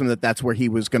and tells him that that's where he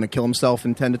was going to kill himself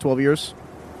in 10 to 12 years.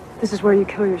 This is where you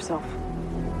kill yourself.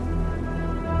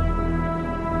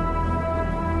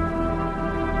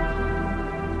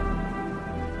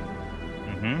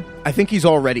 I think he's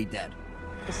already dead.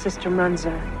 The system runs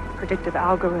a predictive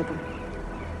algorithm.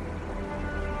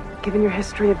 Given your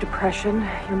history of depression,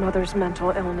 your mother's mental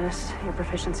illness, your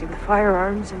proficiency with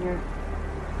firearms, and your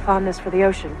fondness for the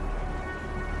ocean,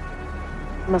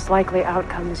 the most likely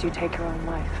outcome is you take your own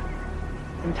life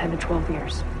in 10 to 12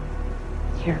 years.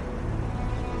 Here.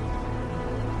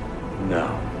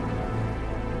 No.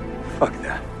 Fuck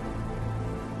that.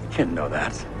 You can't know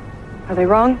that. Are they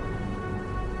wrong?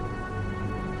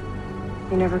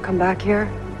 You never come back here,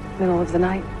 middle of the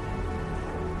night.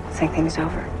 Think things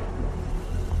over.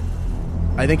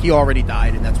 I think he already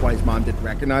died, and that's why his mom didn't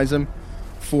recognize him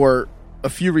for a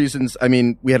few reasons. I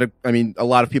mean, a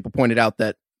lot of people pointed out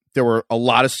that there were a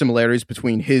lot of similarities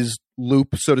between his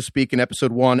loop, so to speak, in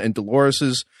episode 1 and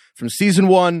Dolores's from season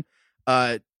 1.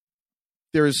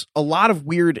 There's a lot of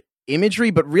weird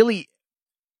imagery, but really,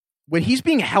 when he's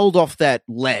being held off that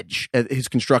ledge at his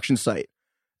construction site,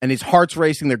 and his heart's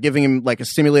racing, they're giving him like a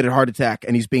simulated heart attack,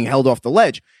 and he's being held off the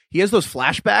ledge. He has those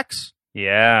flashbacks.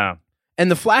 Yeah.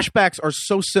 And the flashbacks are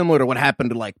so similar to what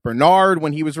happened to like Bernard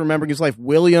when he was remembering his life,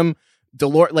 William,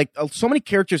 Dolores, like so many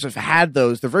characters have had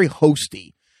those. They're very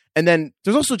hosty. And then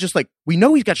there's also just like, we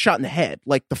know he's got shot in the head.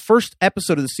 Like the first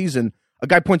episode of the season, a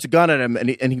guy points a gun at him and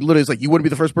he literally is like, you wouldn't be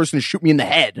the first person to shoot me in the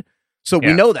head. So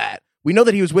we know that. We know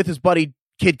that he was with his buddy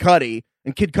Kid Cudi,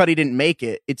 and Kid Cudi didn't make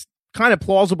it. It's kind of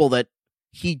plausible that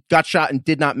he got shot and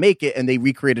did not make it, and they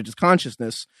recreated his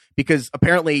consciousness, because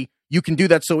apparently you can do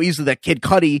that so easily that Kid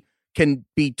Cudi can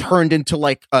be turned into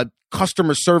like a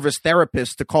customer service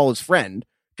therapist to call his friend,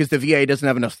 because the VA doesn't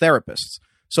have enough therapists.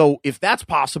 So if that's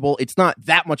possible, it's not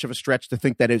that much of a stretch to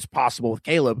think that it's possible with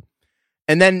Caleb.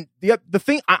 And then the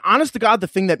thing, honest to God, the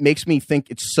thing that makes me think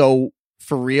it's so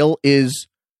for real is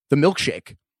the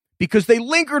milkshake, because they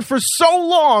lingered for so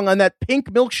long on that pink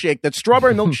milkshake, that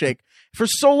strawberry milkshake. For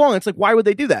so long, it's like, why would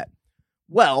they do that?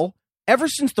 Well, ever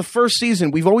since the first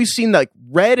season, we've always seen like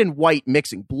red and white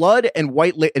mixing, blood and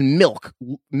white and milk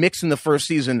mix in the first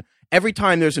season. Every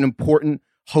time there's an important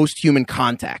host-human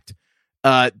contact.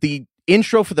 The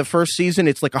intro for the first season,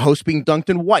 it's like a host being dunked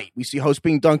in white. We see host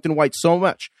being dunked in white so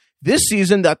much. This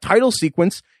season, the title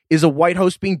sequence is a white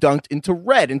host being dunked into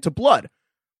red, into blood.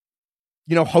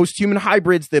 You know, host-human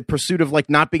hybrids, the pursuit of like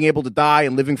not being able to die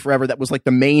and living forever. That was like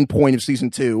the main point of season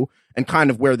 2, and kind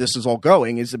of where this is all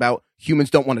going is about humans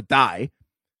don't want to die.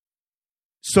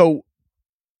 So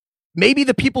maybe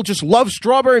the people just love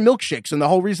strawberry milkshakes, and the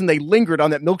whole reason they lingered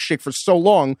on that milkshake for so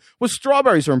long was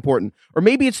strawberries are important. Or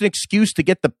maybe it's an excuse to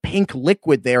get the pink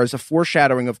liquid there as a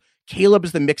foreshadowing of Caleb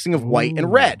is the mixing of white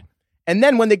and red. And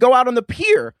then when they go out on the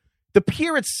pier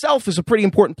itself is a pretty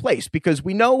important place, because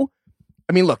we know,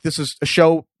 I mean, look, this is a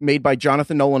show made by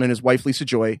Jonathan Nolan and his wife, Lisa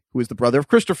Joy, who is the brother of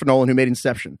Christopher Nolan, who made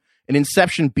Inception. And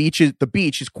Inception, the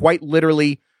beach is quite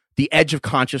literally the edge of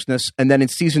consciousness. And then in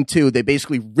season 2, they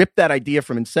basically ripped that idea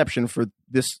from Inception for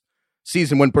this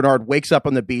season when Bernard wakes up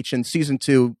on the beach. And season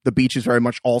 2, the beach is very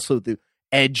much also the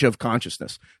edge of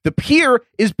consciousness. The pier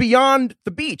is beyond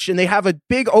the beach, and they have a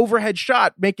big overhead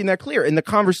shot making that clear. And the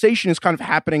conversation is kind of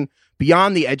happening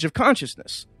beyond the edge of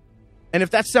consciousness. And if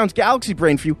that sounds galaxy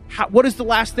brain for you, what is the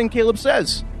last thing Caleb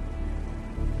says?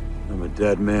 I'm a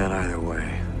dead man either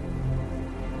way.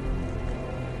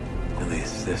 At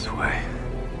least this way.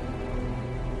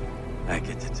 I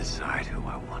get to decide who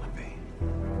I want to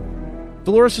be.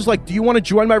 Dolores is like, do you want to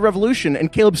join my revolution?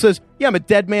 And Caleb says, yeah, I'm a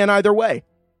dead man either way.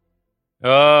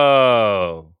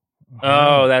 Oh,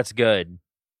 that's good.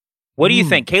 What do you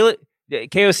think, Caleb?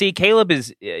 KOC, Caleb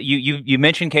is you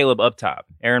mentioned Caleb up top.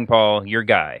 Aaron Paul, your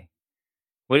guy.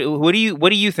 What do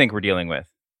you think we're dealing with?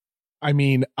 I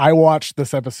mean, I watched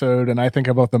this episode and I think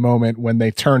about the moment when they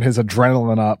turn his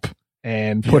adrenaline up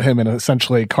and put him in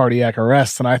essentially cardiac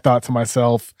arrest. And I thought to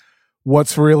myself,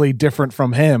 what's really different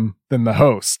from him than the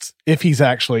host? If he's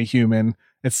actually human,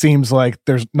 it seems like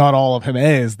there's not all of him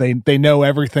is. They know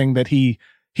everything that he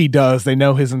does. They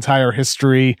know his entire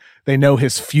history. They know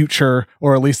his future,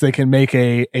 or at least they can make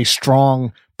a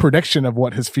strong prediction of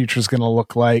what his future is going to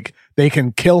look like. They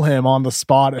can kill him on the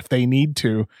spot if they need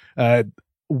to.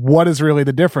 What is really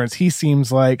the difference? He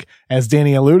seems like, as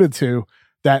Danny alluded to,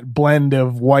 that blend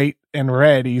of white and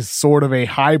red. He's sort of a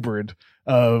hybrid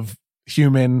of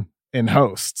human and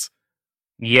hosts.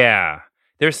 Yeah.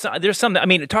 There's some. I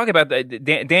mean, talk about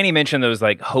Danny mentioned those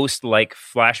like host-like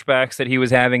flashbacks that he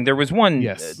was having. There was one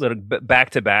little back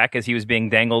to back as he was being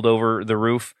dangled over the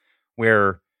roof,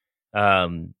 where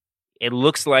it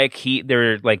looks like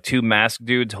there are like two masked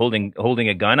dudes holding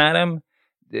a gun at him.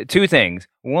 Two things.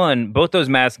 One, both those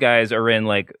masked guys are in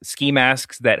like ski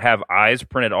masks that have eyes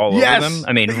printed all over them.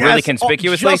 I mean, really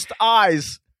conspicuously. Just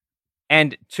eyes.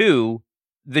 And two,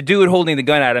 the dude holding the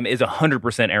gun at him is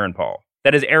 100% Aaron Paul.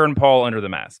 That is Aaron Paul under the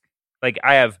mask. Like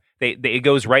it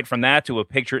goes right from that to a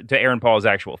picture to Aaron Paul's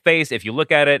actual face. If you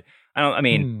look at it,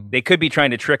 they could be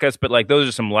trying to trick us, but like those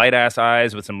are some light ass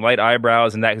eyes with some light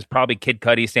eyebrows, and that is probably Kid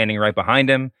Cudi standing right behind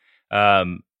him.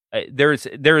 There is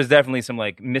definitely some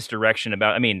like misdirection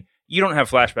about. I mean, you don't have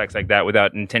flashbacks like that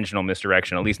without intentional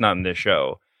misdirection, at least not in this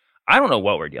show. I don't know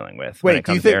what we're dealing with. Wait,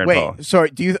 do you think? Wait,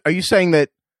 sorry. Are you saying that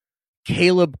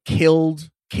Caleb killed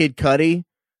Kid Cudi,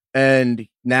 and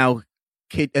now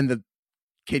Kid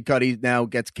Cudi now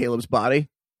gets Caleb's body?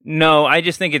 No, I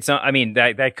just think it's. I mean,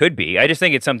 that could be. I just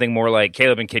think it's something more like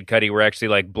Caleb and Kid Cudi were actually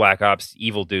like Black Ops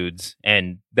evil dudes,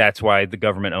 and that's why the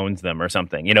government owns them or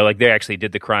something. You know, like they actually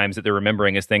did the crimes that they're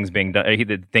remembering as things being done.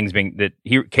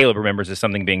 Caleb remembers as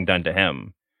something being done to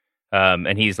him,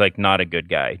 and he's like not a good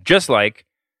guy. Just like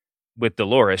with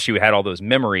Dolores, she had all those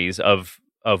memories of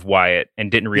Wyatt and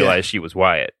didn't realize she was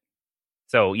Wyatt.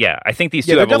 So yeah, I think these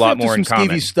two have a lot more in common.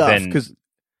 Because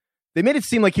they made it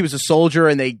seem like he was a soldier,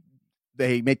 and they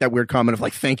make that weird comment of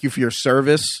like, thank you for your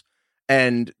service.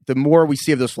 And the more we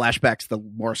see of those flashbacks, the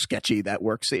more sketchy that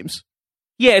work seems.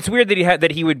 Yeah, it's weird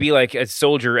that he would be like a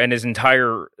soldier, and his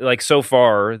entire, like so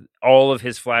far, all of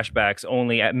his flashbacks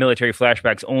military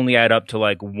flashbacks only add up to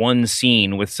like one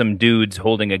scene with some dudes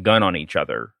holding a gun on each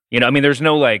other. You know, I mean, there's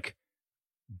no like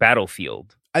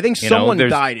battlefield. I think someone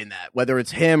died in that, whether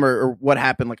it's him or what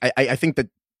happened. Like, I think that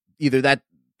either that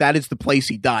is the place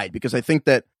he died, because I think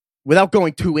that, without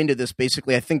going too into this,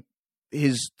 basically, I think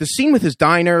the scene with his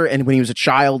diner and when he was a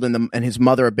child and his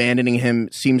mother abandoning him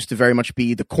seems to very much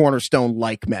be the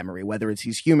cornerstone-like memory, whether it's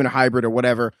he's human, hybrid, or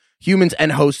whatever. Humans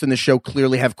and hosts in the show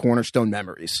clearly have cornerstone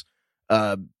memories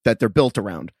that they're built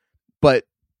around. But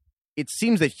it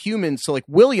seems that humans, so like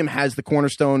William has the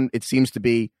cornerstone, it seems to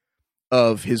be,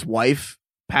 of his wife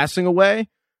passing away,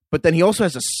 but then he also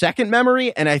has a second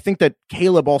memory, and I think that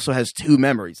Caleb also has two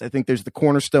memories. I think there's the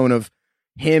cornerstone of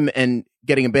him and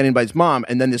getting abandoned by his mom,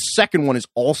 and then the second one is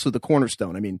also the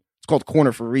cornerstone. I mean, it's called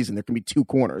corner for a reason. There can be two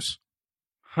corners.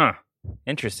 Huh.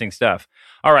 Interesting stuff.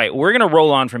 All right, we're going to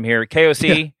roll on from here.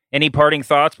 KOC, any parting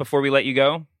thoughts before we let you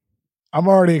go? I'm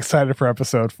already excited for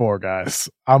episode 4, guys.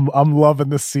 I'm loving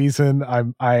this season.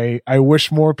 I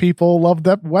wish more people loved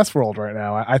that Westworld right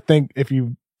now. I think if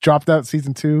you dropped out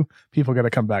season 2, people got to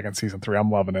come back in season 3.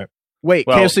 I'm loving it. Wait,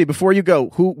 KFC, before you go,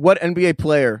 what NBA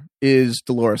player is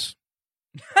Dolores?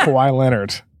 Kawhi Leonard.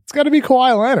 It's got to be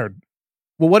Kawhi Leonard.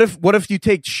 Well, what if you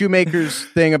take Shoemaker's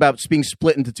thing about being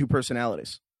split into two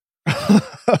personalities?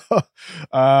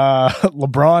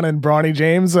 LeBron and Bronny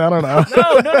James. I don't know.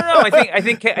 No. I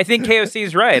think KOC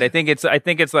is right. I think it's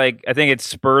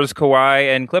Spurs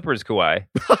Kawhi and Clippers Kawhi.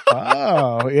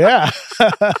 Oh yeah.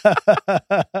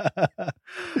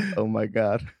 Oh my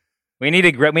God. We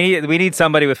need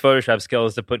somebody with Photoshop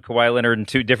skills to put Kawhi Leonard in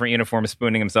 2 different uniforms,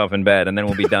 spooning himself in bed, and then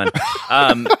we'll be done.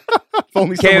 If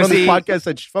only someone on this podcast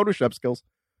had Photoshop skills.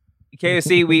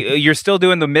 KOC, you're still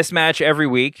doing the mismatch every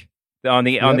week on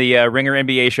the Ringer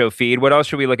NBA show feed. What else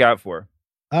should we look out for?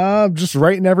 Just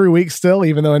writing every week still,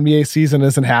 even though NBA season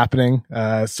isn't happening.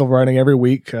 Still writing every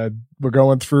week. We're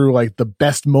going through like the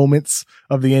best moments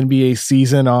of the NBA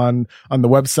season on the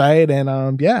website. And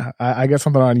I got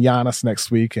something on Giannis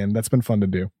next week, and that's been fun to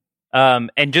do.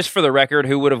 And just for the record,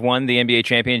 who would have won the NBA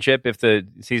championship if the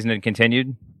season had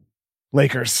continued?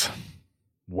 Lakers.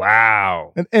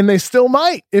 Wow. And they still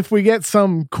might if we get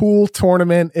some cool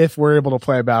tournament, if we're able to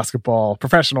play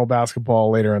professional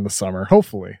basketball later in the summer.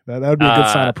 Hopefully. That would be a good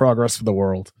sign of progress for the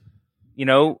world. You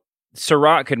know,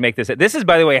 Sirach could make this. This is,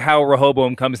 by the way, how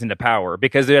Rehoboam comes into power,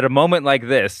 because at a moment like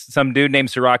this, some dude named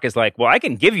Sirach is like, well, I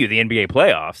can give you the NBA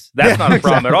playoffs. That's not a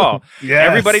problem at all.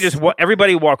 Yes.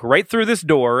 Everybody walk right through this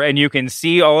door and you can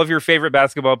see all of your favorite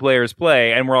basketball players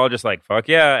play. And we're all just like, fuck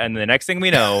yeah. And the next thing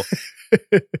we know,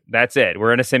 that's it.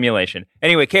 We're in a simulation.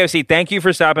 Anyway, KOC, thank you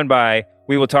for stopping by.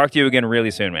 We will talk to you again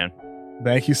really soon, man.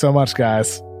 Thank you so much,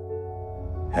 guys.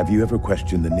 Have you ever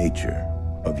questioned the nature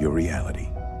of your reality?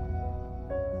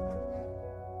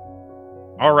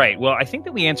 All right. Well, I think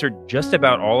that we answered just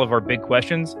about all of our big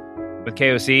questions with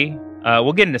KOC.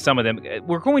 We'll get into some of them.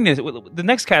 The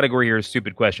next category here is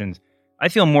stupid questions. I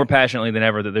feel more passionately than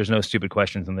ever that there's no stupid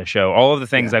questions on this show. All of the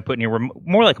things I put in here were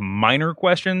more like minor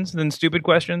questions than stupid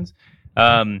questions.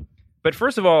 But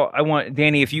first of all, I want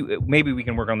Danny, if you maybe we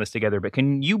can work on this together. But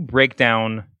can you break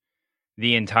down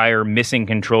the entire missing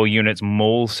control unit's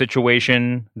mole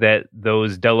situation that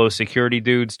those Delos security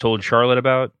dudes told Charlotte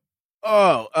about?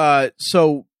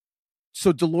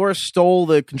 So Dolores stole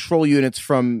the control units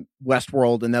from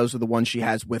Westworld, and those are the ones she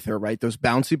has with her, right? Those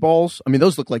bouncy balls. I mean,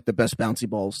 those look like the best bouncy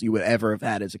balls you would ever have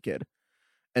had as a kid.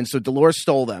 And so Dolores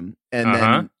stole them, and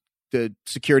then the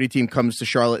security team comes to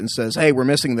Charlotte and says, "Hey, we're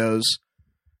missing those."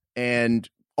 And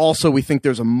also, we think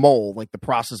there's a mole. Like the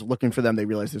process of looking for them, they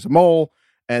realize there's a mole.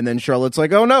 And then Charlotte's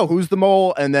like, "Oh no, who's the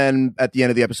mole?" And then at the end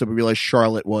of the episode, we realize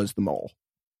Charlotte was the mole.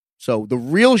 So the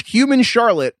real human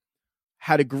Charlotte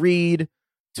had agreed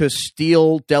to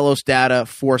steal Delos data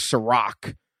for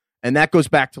Serac. And that goes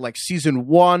back to like season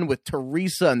 1 with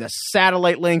Teresa and the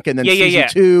satellite link, and then season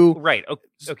 2. Right.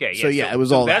 Okay. So it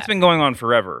was all that's been going on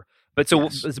forever. But so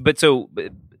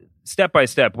step by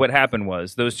step, what happened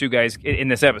was those two guys in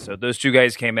this episode, those two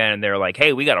guys came in and they're like,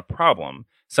 "Hey, we got a problem.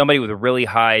 Somebody with a really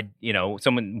high,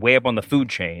 someone way up on the food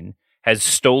chain has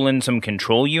stolen some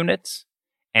control units,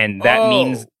 and that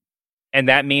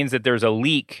means that there's a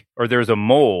leak or there's a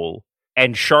mole."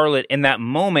 And Charlotte, in that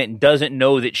moment, doesn't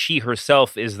know that she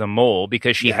herself is the mole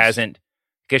because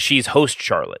because she's host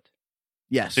Charlotte.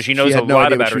 Yes. So she knows a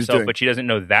lot about herself, but she doesn't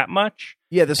know that much.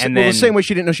 Yeah, the same way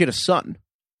she didn't know she had a son.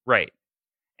 Right.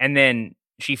 And then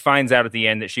she finds out at the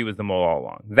end that she was the mole all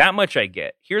along. That much I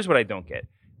get. Here's what I don't get.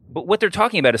 But what they're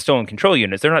talking about is stolen control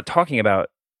units. They're not talking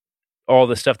about all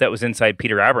the stuff that was inside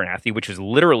Peter Abernathy, which is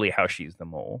literally how she's the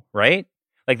mole, right?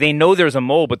 Like they know there's a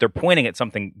mole, but they're pointing at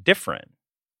something different.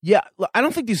 Yeah, I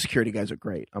don't think these security guys are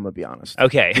great. I'm going to be honest.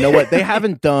 Okay. You know what? They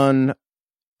haven't done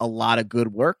a lot of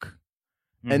good work.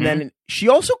 Mm-hmm. And then she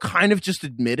also kind of just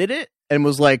admitted it and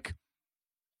was like,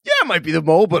 "Yeah, it might be the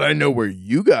mole, but I know where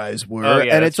you guys were." Oh,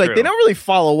 yeah, and it's like, true. They don't really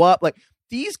follow up. Like,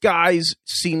 these guys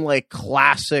seem like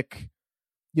classic,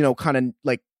 kind of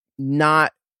like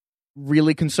not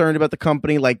really concerned about the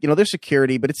company. Like, they're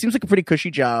security, but it seems like a pretty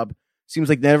cushy job. Seems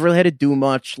like they never really had to do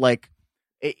much. Like,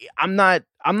 I'm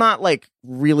not like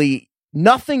really,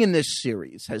 nothing in this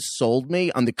series has sold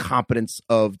me on the competence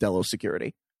of Delos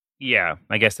security. Yeah,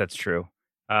 I guess that's true.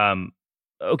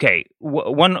 Okay,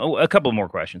 a couple more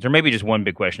questions, or maybe just one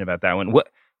big question about that one.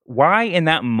 Why in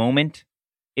that moment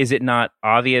is it not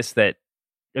obvious that?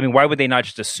 I mean, why would they not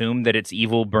just assume that it's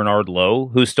evil Bernard Lowe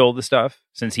who stole the stuff,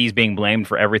 since he's being blamed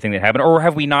for everything that happened? Or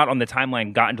have we not on the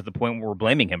timeline gotten to the point where we're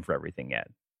blaming him for everything yet?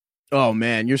 Oh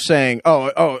man, you're saying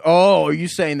are you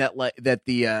saying that that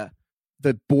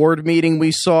the board meeting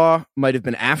we saw might have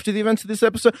been after the events of this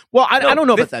episode? Well, I don't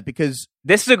know about that, because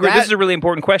this is a really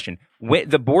important question.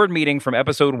 The board meeting from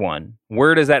episode 1,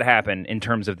 where does that happen in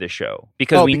terms of this show?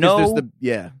 Because we know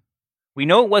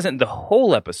it wasn't the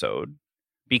whole episode,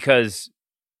 because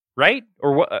right,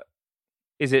 or what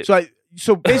is it?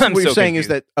 So basically, what you're saying is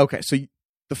that so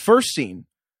the first scene,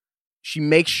 she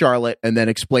makes Charlotte and then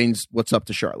explains what's up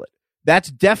to Charlotte.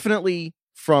 That's definitely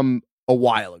from a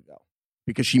while ago,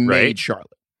 because she made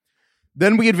Charlotte.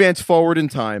 Then we advance forward in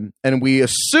time, and we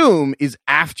assume is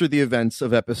after the events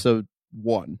of episode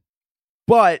 1.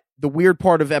 But the weird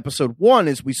part of episode 1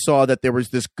 is we saw that there was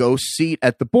this ghost seat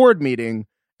at the board meeting,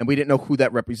 and we didn't know who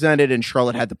that represented, and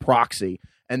Charlotte had the proxy.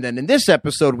 And then in this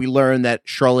episode, we learn that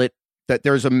that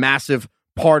there's a massive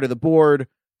part of the board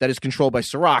that is controlled by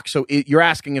Serac. So you're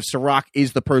asking if Serac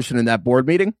is the person in that board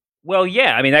meeting? Well,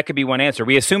 yeah. I mean, that could be one answer.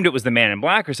 We assumed it was the Man in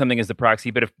Black or something as the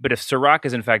proxy, but if Serac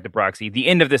is in fact the proxy, the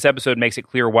end of this episode makes it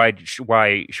clear why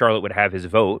Charlotte would have his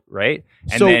vote, right?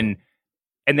 And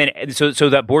so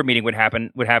that board meeting would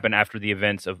happen after the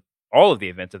events of all of the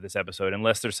events of this episode,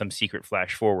 unless there's some secret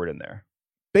flash forward in there.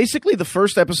 Basically, the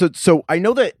first episode. So I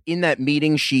know that in that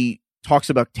meeting, she talks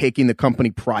about taking the company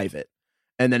private.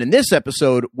 And then in this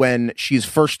episode, when she's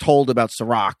first told about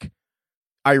Serac,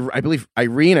 I believe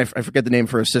Irene, I forget the name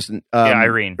of her assistant.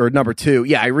 Irene. Or number 2.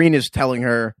 Yeah, Irene is telling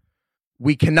her,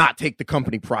 we cannot take the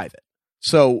company private.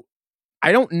 So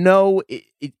I don't know.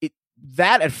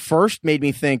 That at first made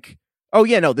me think, oh,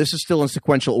 yeah, no, this is still in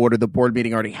sequential order. The board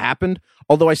meeting already happened.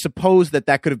 Although I suppose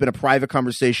that could have been a private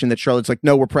conversation that Charlotte's like,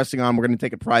 no, we're pressing on. We're going to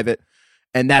take it private.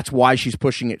 And that's why she's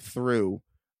pushing it through.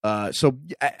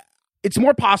 It's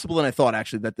more possible than I thought,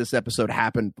 actually, that this episode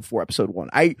happened before episode 1.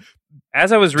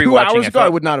 As I was rewatching 2 hours ago, I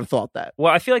would not have thought that.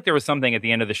 Well, I feel like there was something at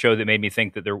the end of the show that made me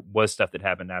think that there was stuff that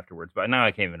happened afterwards, but now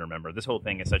I can't even remember. This whole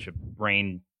thing is such a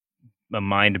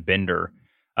mind bender.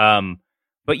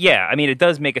 But yeah, I mean, it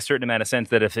does make a certain amount of sense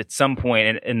that if at some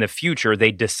point in the future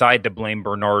they decide to blame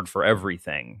Bernard for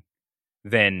everything,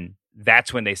 then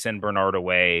that's when they send Bernard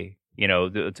away,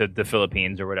 to the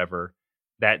Philippines or whatever.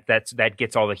 that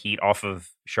gets all the heat off of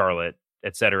Charlotte,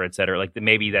 et cetera, et cetera. Like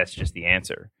maybe that's just the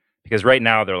answer, because right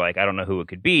now they're like, I don't know who it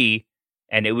could be.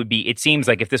 And it seems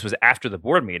like if this was after the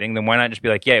board meeting, then why not just be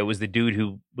like, yeah, it was the dude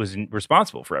who was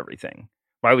responsible for everything.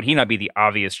 Why would he not be the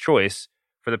obvious choice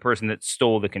for the person that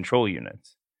stole the control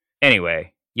units?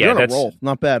 Anyway, yeah, that's a roll.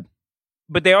 Not bad.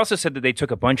 But they also said that they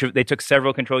took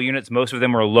several control units. Most of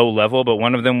them were low level, but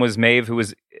one of them was Maeve, who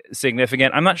was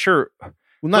significant. I'm not sure. Well,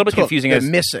 a little bit confusing. They're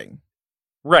missing.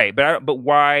 Right, but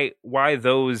why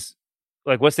those?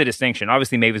 Like, what's the distinction?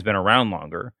 Obviously, Maeve has been around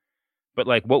longer, but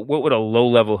like, what would a low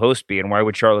level host be, and why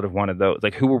would Charlotte have wanted those?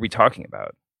 Like, who were we talking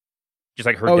about? Just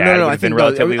like her dad would have been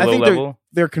relatively low level.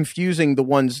 They're confusing the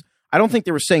ones. I don't think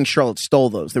they were saying Charlotte stole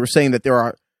those. They were saying that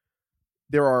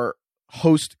there are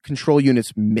host control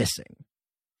units missing,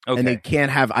 and they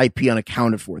can't have IP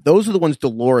unaccounted for. Those are the ones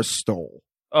Dolores stole.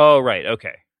 Oh, right,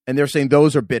 okay. And they're saying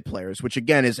those are bit players, which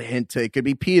again is a hint to it could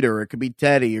be Peter, or it could be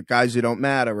Teddy, or guys who don't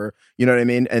matter, or you know what I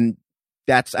mean. And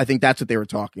I think that's what they were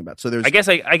talking about. So there's, I guess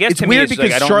it's weird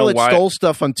because Charlotte stole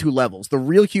stuff on two levels. The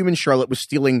real human Charlotte was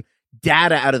stealing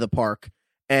data out of the park,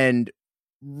 and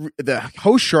the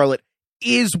host Charlotte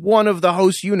is one of the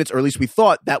host units, or at least we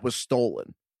thought that was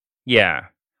stolen. Yeah.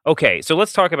 Okay. So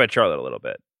let's talk about Charlotte a little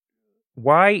bit.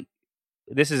 Why?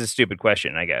 This is a stupid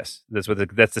question, I guess.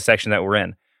 That's the section that we're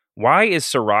in. Why is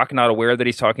Serac not aware that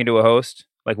he's talking to a host?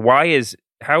 Like,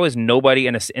 how is nobody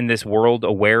in this world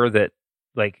aware that?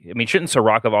 Like, I mean, shouldn't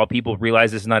Serac of all people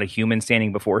realize this is not a human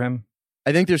standing before him?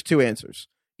 I think there's two answers.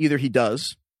 Either he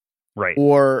does, right,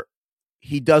 or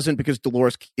he doesn't because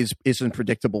Dolores isn't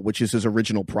predictable, which is his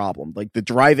original problem. Like the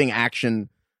driving action,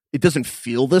 it doesn't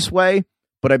feel this way,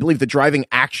 but I believe the driving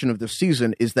action of this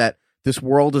season is that this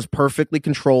world is perfectly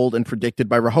controlled and predicted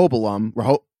by Rehoboam.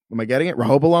 Am I getting it?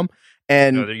 Rehoboam?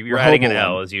 And no, you're adding an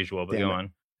L as usual, but go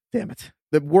on. Damn it.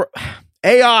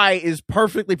 AI is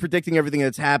perfectly predicting everything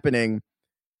that's happening,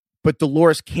 but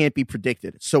Dolores can't be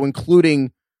predicted. So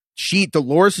including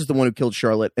Dolores is the one who killed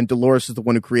Charlotte, and Dolores is the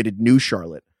one who created new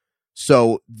Charlotte.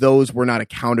 So those were not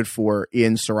accounted for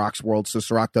in Serac's world, so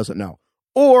Serac doesn't know.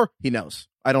 Or he knows.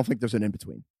 I don't think there's an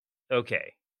in-between.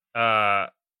 Okay. A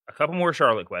couple more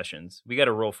Charlotte questions. We got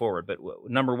to roll forward. But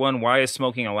number one, why is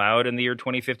smoking allowed in the year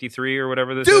 2053 or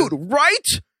whatever this is? Dude, right?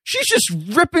 She's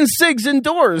just ripping cigs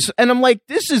indoors. And I'm like,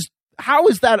 how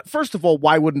is that? First of all,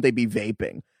 why wouldn't they be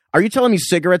vaping? Are you telling me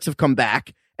cigarettes have come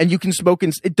back and you can smoke?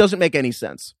 It doesn't make any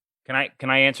sense. Can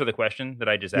I answer the question that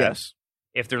I just asked? Yes.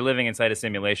 If they're living inside a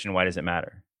simulation, why does it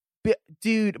matter?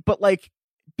 Dude, but like,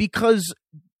 because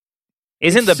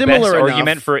isn't the best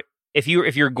argument for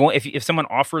if someone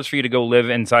offers for you to go live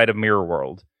inside of Mirror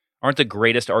World, aren't the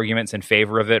greatest arguments in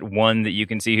favor of it, one, that you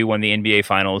can see who won the NBA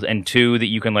Finals, and two, that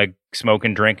you can like smoke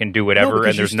and drink and do whatever,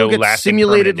 and there's no lasting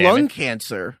simulated lung damage?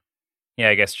 Cancer. Yeah,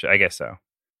 I guess so.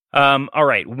 All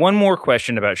right, one more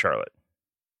question about Charlotte.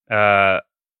 I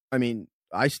mean,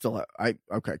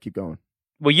 okay, keep going.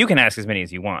 Well, you can ask as many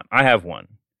as you want. I have one.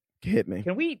 Hit me.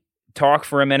 Can we talk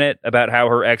for a minute about how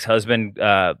her ex-husband?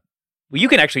 You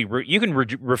can actually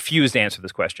refuse to answer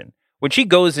this question. When she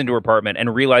goes into her apartment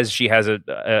and realizes she has a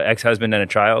ex-husband and a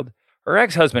child, her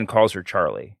ex-husband calls her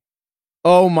Charlie.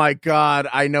 Oh my God,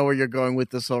 I know where you're going with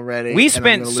this already. We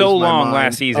spent so long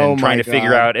last season trying to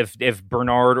figure out if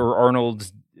Bernard or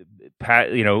Arnold's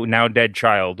now dead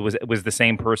child was the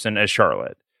same person as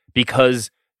Charlotte,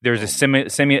 because there's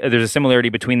a similarity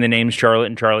between the names Charlotte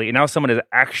and Charlie, and now someone is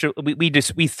actually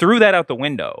we threw that out the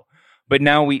window, but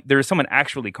now there's someone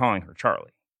actually calling her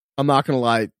Charlie. I'm not gonna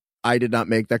lie, I did not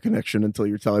make that connection until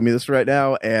you're telling me this right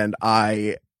now, and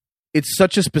it's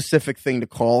such a specific thing to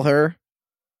call her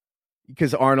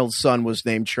because Arnold's son was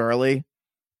named Charlie,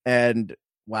 and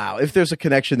wow, if there's a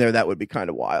connection there, that would be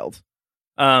kind of wild.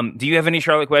 Do you have any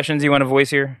Charlotte questions you want to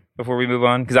voice here before we move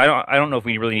on? Because I don't know if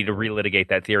we really need to relitigate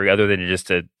that theory other than just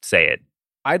to say it.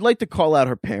 I'd like to call out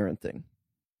her parenting,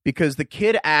 because the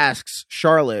kid asks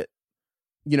Charlotte,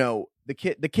 the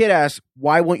kid asks,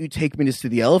 why won't you take me to see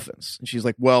the elephants? And she's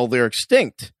like, well, they're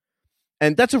extinct.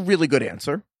 And that's a really good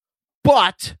answer.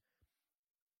 But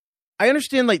I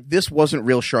understand like this wasn't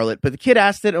real Charlotte, but the kid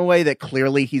asked it in a way that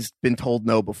clearly he's been told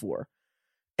no before.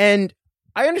 And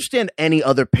I understand any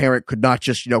other parent could not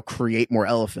just, create more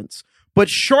elephants. But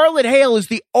Charlotte Hale is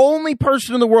the only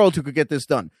person in the world who could get this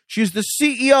done. She's the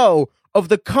CEO of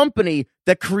the company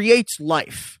that creates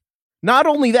life. Not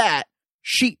only that,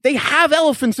 they have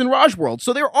elephants in Westworld,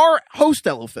 so there are host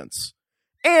elephants.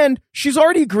 And she's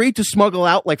already agreed to smuggle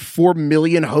out like 4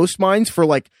 million host mines for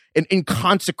like an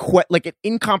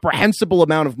incomprehensible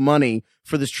amount of money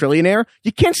for this trillionaire.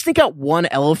 You can't sneak out one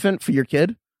elephant for your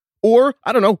kid. Or,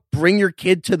 I don't know, bring your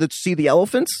kid to see the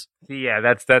elephants.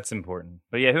 Yeah, that's important.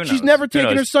 But yeah, who knows? She's never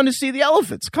taken her son to see the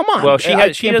elephants. Come on. Well, she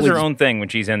does her own thing when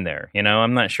she's in there. You know,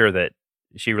 I'm not sure that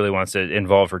she really wants to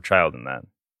involve her child in that.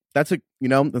 That's a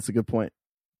good point.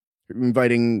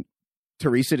 Inviting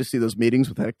Teresa to see those meetings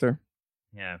with Hector.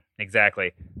 Yeah,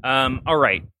 exactly. All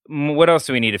right. What else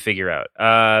do we need to figure out?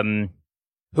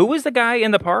 Who was the guy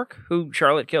in the park who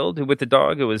Charlotte killed with the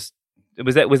dog? Was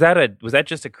that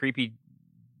just a creepy,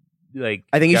 like,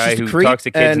 I think he's guy just a who creep, talks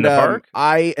to kids in the park?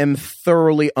 I am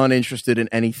thoroughly uninterested in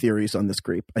any theories on this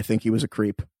creep. I think he was a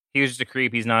creep. He was just a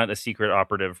creep. He's not a secret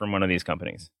operative from one of these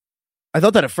companies. I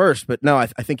thought that at first, but no, I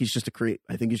think he's just a creep.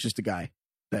 I think he's just a guy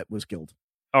that was killed.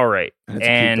 All right.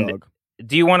 And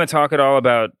do you want to talk at all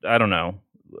about, I don't know,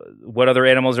 what other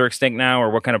animals are extinct now, or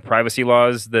what kind of privacy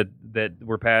laws that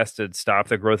were passed to stop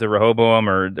the growth of Rehoboam,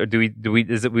 or do we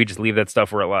just leave that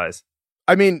stuff where it lies?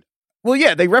 I mean, well,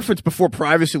 yeah, they referenced before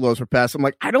privacy laws were passed. I'm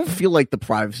like, I don't feel like the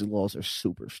privacy laws are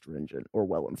super stringent or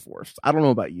well enforced. I don't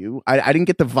know about you. I didn't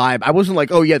get the vibe. I wasn't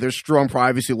like, oh yeah, there's strong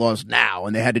privacy laws now,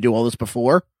 and they had to do all this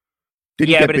before. But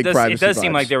it does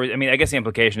seem like there was. I mean, I guess the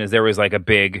implication is there was like a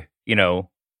big,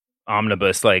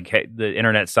 omnibus, like, hey, the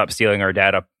internet stopped stealing our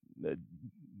data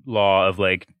law of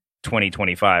like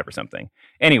 2025 or something.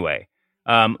 Anyway,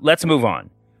 let's move on.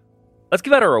 Let's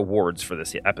give out our awards for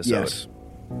this episode. Yes.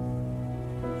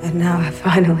 And now I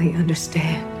finally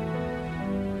understand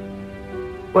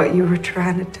what you were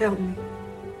trying to tell me.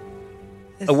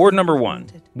 Award number 1.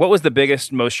 What was the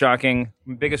biggest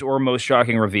or most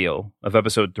shocking reveal of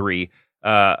episode 3?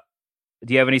 Do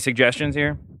you have any suggestions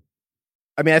here?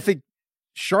 I mean, I think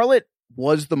Charlotte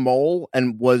was the mole,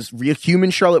 and was real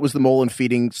human. Charlotte was the mole and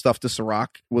feeding stuff to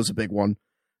Sirach was a big one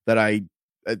that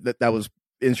that was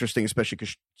interesting, especially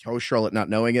because Charlotte not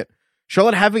knowing it.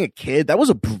 Charlotte having a kid, that was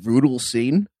a brutal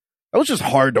scene. That was just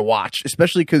hard to watch,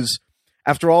 especially because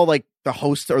after all, like, the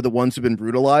hosts are the ones who've been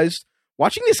brutalized.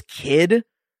 Watching this kid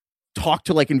talk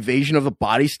to, like, Invasion of the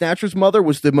Body Snatchers mother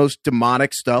was the most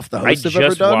demonic stuff the hosts have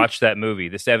ever done. I just watched that movie,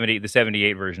 the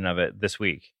 78 version of it this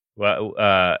week. Well,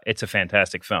 it's a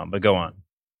fantastic film, but go on.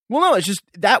 Well, no, it's just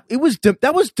that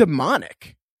that was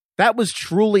demonic. That was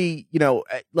truly,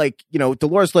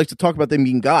 Dolores likes to talk about them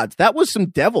being gods. That was some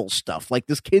devil stuff. Like,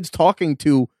 this kid's talking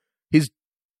to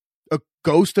a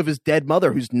ghost of his dead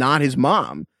mother who's not his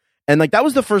mom. And, like, that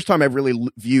was the first time I really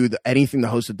viewed anything the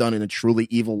host had done in a truly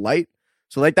evil light.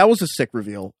 So, like, that was a sick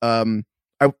reveal. I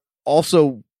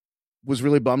also was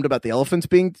really bummed about the elephants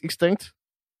being extinct.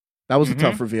 That was a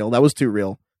tough reveal. That was too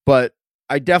real. But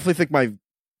I definitely think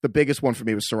the biggest one for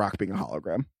me was Sirach being a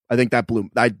hologram. I think that blew.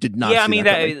 I did not. Yeah, I mean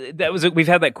that was. We've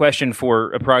had that question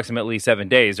for approximately 7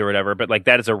 days or whatever. But, like,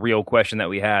 that is a real question that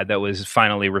we had that was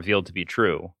finally revealed to be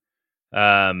true.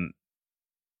 And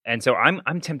so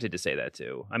I'm tempted to say that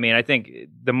too. I mean, I think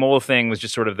the mole thing was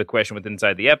just sort of the question within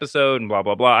inside the episode and blah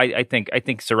blah blah. I think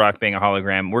Sirach being a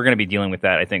hologram, we're going to be dealing with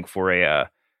that. I think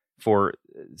for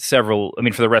several. I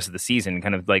mean, for the rest of the season,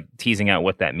 kind of like teasing out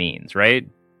what that means, right?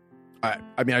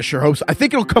 I mean, I sure hope so. I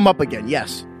think it'll come up again.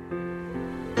 Yes.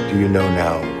 Do you know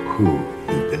now who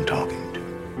you've been talking to?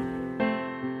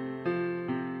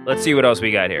 Let's see what else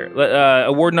we got here.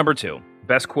 Award number 2,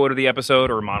 best quote of the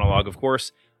episode, or monologue, of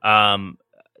course.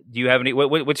 Do you have any?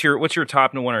 What's your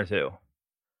top 1 or 2?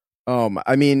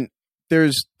 I mean,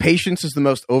 there's patience is the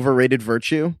most overrated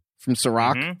virtue from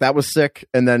Sirach. Mm-hmm. That was sick.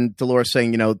 And then Dolores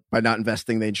saying, by not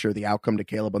investing, they ensure the outcome to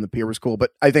Caleb on the pier was cool.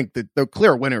 But I think the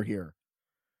clear winner here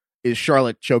is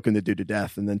Charlotte choking the dude to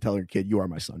death and then telling her kid, "You are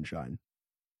my sunshine."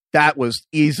 That was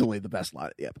easily the best line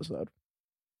of the episode.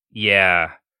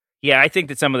 Yeah. I think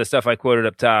that some of the stuff I quoted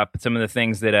up top, some of the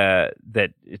things that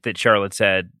Charlotte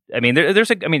said. I mean,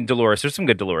 Dolores. There's some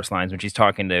good Dolores lines when she's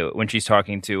talking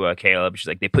to Caleb. She's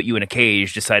like, "They put you in a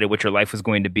cage, decided what your life was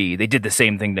going to be. They did the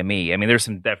same thing to me." I mean, there's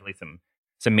definitely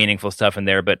some meaningful stuff in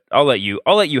there. But I'll let you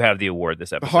have the award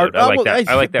this episode. I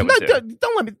like that one too.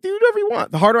 Don't let me do whatever you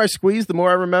want. The harder I squeeze, the more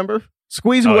I remember.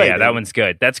 Squeeze away. Yeah, that one's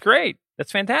good. That's great.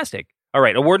 That's fantastic. All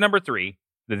right, award number 3.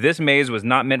 The This Maze Was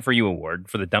Not Meant for You award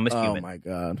for the dumbest human. Oh my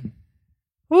god.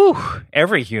 Whew.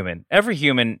 Every human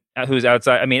who's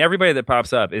outside. I mean, everybody that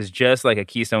pops up is just like a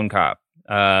Keystone Cop.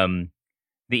 The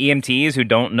EMTs who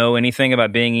don't know anything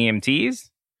about being EMTs.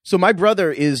 So my brother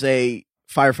is a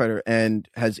firefighter and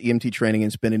has EMT training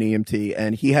and's been an EMT,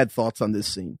 and he had thoughts on this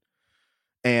scene.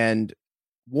 And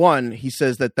one, he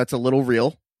says that that's a little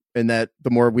real, and that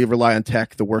the more we rely on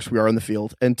tech, the worse we are in the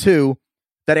field. And 2,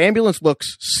 that ambulance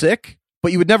looks sick,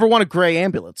 but you would never want a gray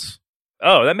ambulance.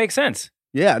 Oh, that makes sense.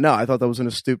 Yeah, no, I thought that was an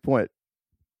astute point.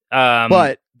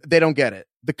 But they don't get it.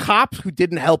 the cop who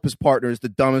didn't help his partner is the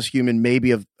dumbest human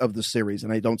maybe of the series,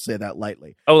 and I don't say that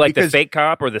lightly. Oh, like the fake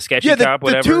cop or the sketchy cop,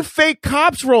 whatever? The two fake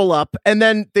cops roll up, and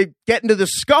then they get into the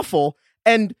scuffle,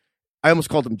 and I almost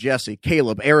called him Jesse,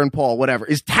 Caleb, Aaron Paul, whatever,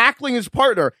 is tackling his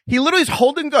partner. He literally is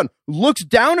holding a gun, looks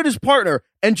down at his partner,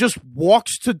 and just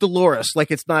walks to Dolores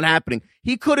like it's not happening.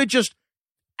 He could have just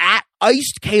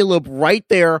iced Caleb right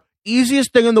there,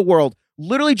 easiest thing in the world,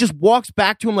 literally just walks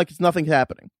back to him like it's nothing's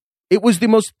happening. It was the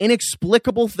most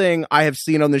inexplicable thing I have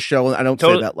seen on this show, and I don't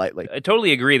say that lightly. I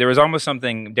totally agree. There was almost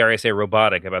something, dare I say,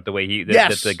 robotic about the way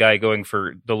that the guy going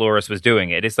for Dolores was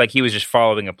doing it. It's like he was just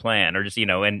following a plan, or just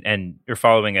and you're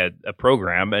following a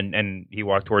program, and he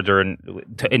walked towards her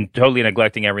and totally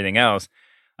neglecting everything else.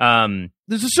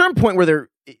 There's a certain point where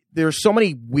there's so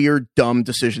many weird, dumb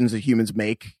decisions that humans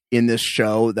make in this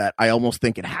show that I almost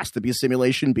think it has to be a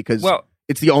simulation because.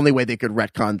 It's the only way they could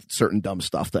retcon certain dumb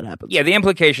stuff that happens. Yeah, the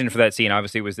implication for that scene,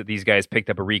 obviously, was that these guys picked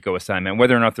up a RICO assignment.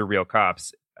 Whether or not they're real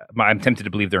cops, I'm tempted to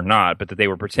believe they're not, but that they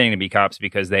were pretending to be cops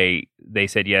because they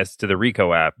said yes to the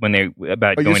RICO app when they going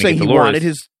to get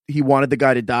Dolores. He wanted the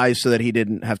guy to die so that he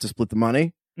didn't have to split the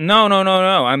money? No.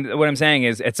 What I'm saying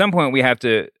is, at some point we have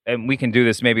to, and we can do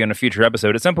this maybe on a future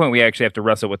episode. At some point, we actually have to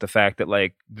wrestle with the fact that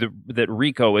that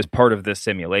Rico is part of this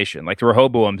simulation. Like the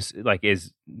Rehoboam,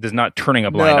 is not turning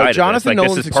a blind eye to this. Jonathan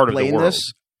Nolan's this is part of the world.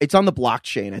 This. It's on the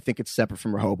blockchain. I think it's separate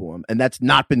from Rehoboam, and that's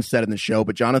not been said in the show.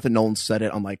 But Jonathan Nolan said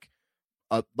it on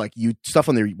stuff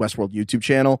on the Westworld YouTube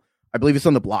channel. I believe it's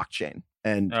on the blockchain,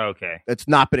 and it's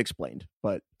not been explained.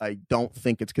 But I don't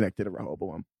think it's connected to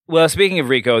Rehoboam. Well, speaking of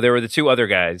Rico, there were the two other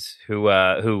guys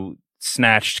who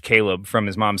snatched Caleb from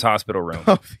his mom's hospital room.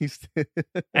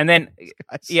 And then,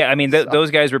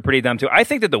 those guys were pretty dumb too. I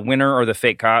think that the winner or the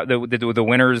fake cop, the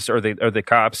winners or the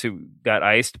cops who got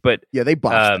iced, but yeah, they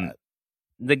botched that.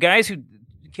 The guys who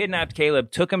kidnapped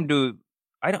Caleb took him to.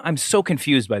 I'm so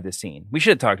confused by this scene. We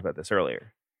should have talked about this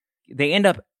earlier. They end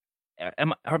up.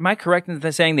 Am I correct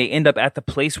in saying they end up at the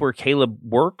place where Caleb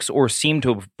works, or seem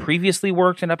to have previously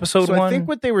worked in episode 1? I think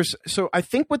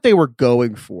what they were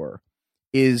going for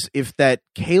is if that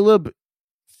Caleb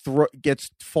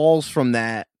falls from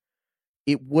that,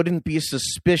 it wouldn't be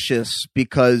suspicious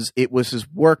because it was his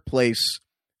workplace,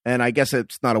 and I guess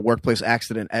it's not a workplace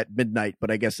accident at midnight, but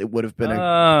I guess it would have been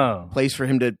a place for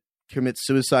him to commit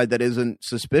suicide that isn't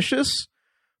suspicious.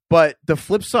 But the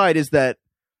flip side is that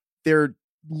they're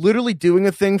literally doing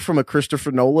a thing from a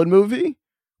Christopher Nolan movie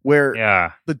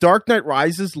where The Dark Knight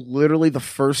Rises, literally the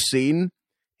first scene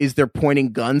is they're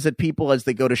pointing guns at people as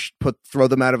they go to throw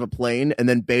them out of a plane. And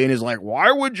then Bane is like,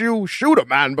 why would you shoot a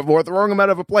man before throwing him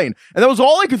out of a plane? And that was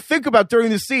all I could think about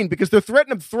during this scene because they're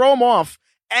threatening to throw him off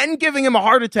and giving him a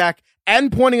heart attack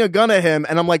and pointing a gun at him.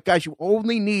 And I'm like, guys, you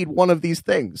only need one of these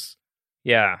things.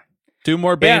 Yeah. Do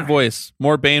more Bane voice.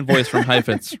 More Bane voice from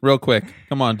Heifetz. Real quick.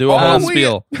 Come on, do a whole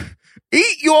spiel.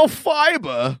 Eat your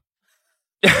fiber.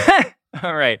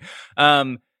 All right.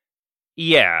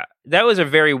 Yeah, that was a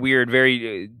very weird,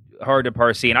 very hard to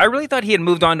parse scene. I really thought he had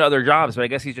moved on to other jobs, but I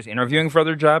guess he's just interviewing for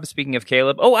other jobs. Speaking of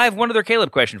Caleb. Oh, I have one other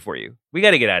Caleb question for you. We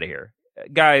got to get out of here.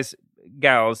 Guys,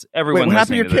 gals, everyone. Wait, what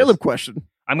happened to your Caleb question?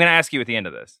 I'm going to ask you at the end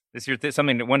of this. This is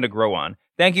something one to grow on.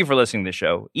 Thank you for listening to the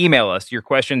show. Email us your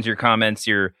questions, your comments,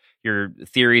 your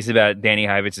theories about Danny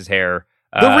Heivitz's hair.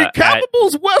 The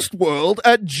Recapables Westworld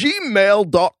at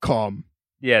gmail.com.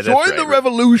 Yeah, that's Join the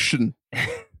revolution.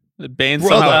 Bane's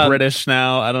somehow British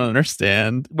now. I don't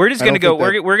understand. We're just going to go.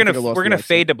 We're going to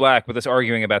fade to black with us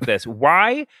arguing about this.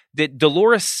 Why did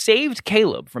Dolores saved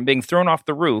Caleb from being thrown off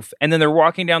the roof, and then they're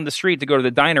walking down the street to go to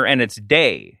the diner, and it's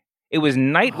day. It was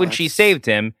night when she saved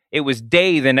him. It was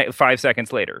day 5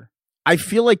 seconds later. I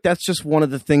feel like that's just one of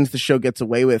the things the show gets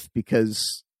away with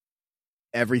because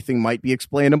everything might be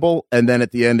explainable, and then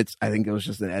at the end, I think it was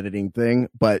just an editing thing.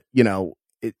 But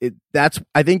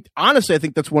I think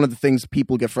that's one of the things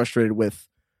people get frustrated with.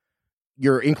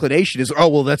 Your inclination is,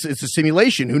 it's a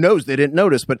simulation. Who knows? They didn't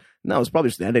notice, but no, it's probably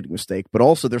just an editing mistake. But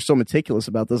also, they're so meticulous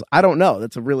about this. I don't know.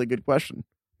 That's a really good question.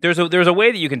 There's a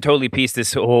way that you can totally piece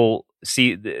this whole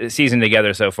season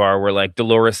together so far, where like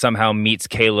Dolores somehow meets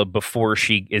Caleb before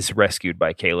she is rescued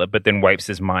by Caleb, but then wipes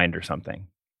his mind or something.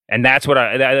 And that's what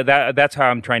that's how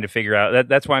I'm trying to figure out.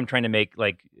 That's why I'm trying to make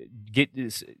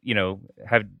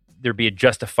have there be a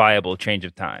justifiable change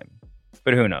of time.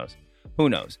 But who knows?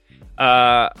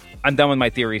 I'm done with my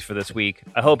theories for this week.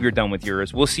 I hope you're done with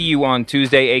yours. We'll see you on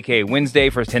Tuesday, aka Wednesday,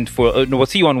 for Tinfoil. We'll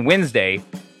see you on Wednesday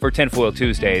for Tinfoil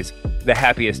Tuesdays, the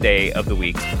happiest day of the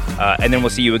week. And then we'll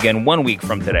see you again 1 week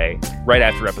from today, right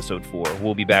after episode 4.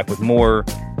 We'll be back with more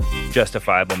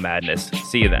justifiable madness.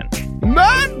 See you then.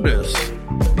 Madness!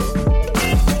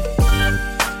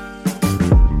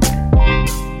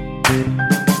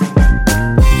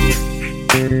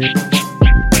 Bye.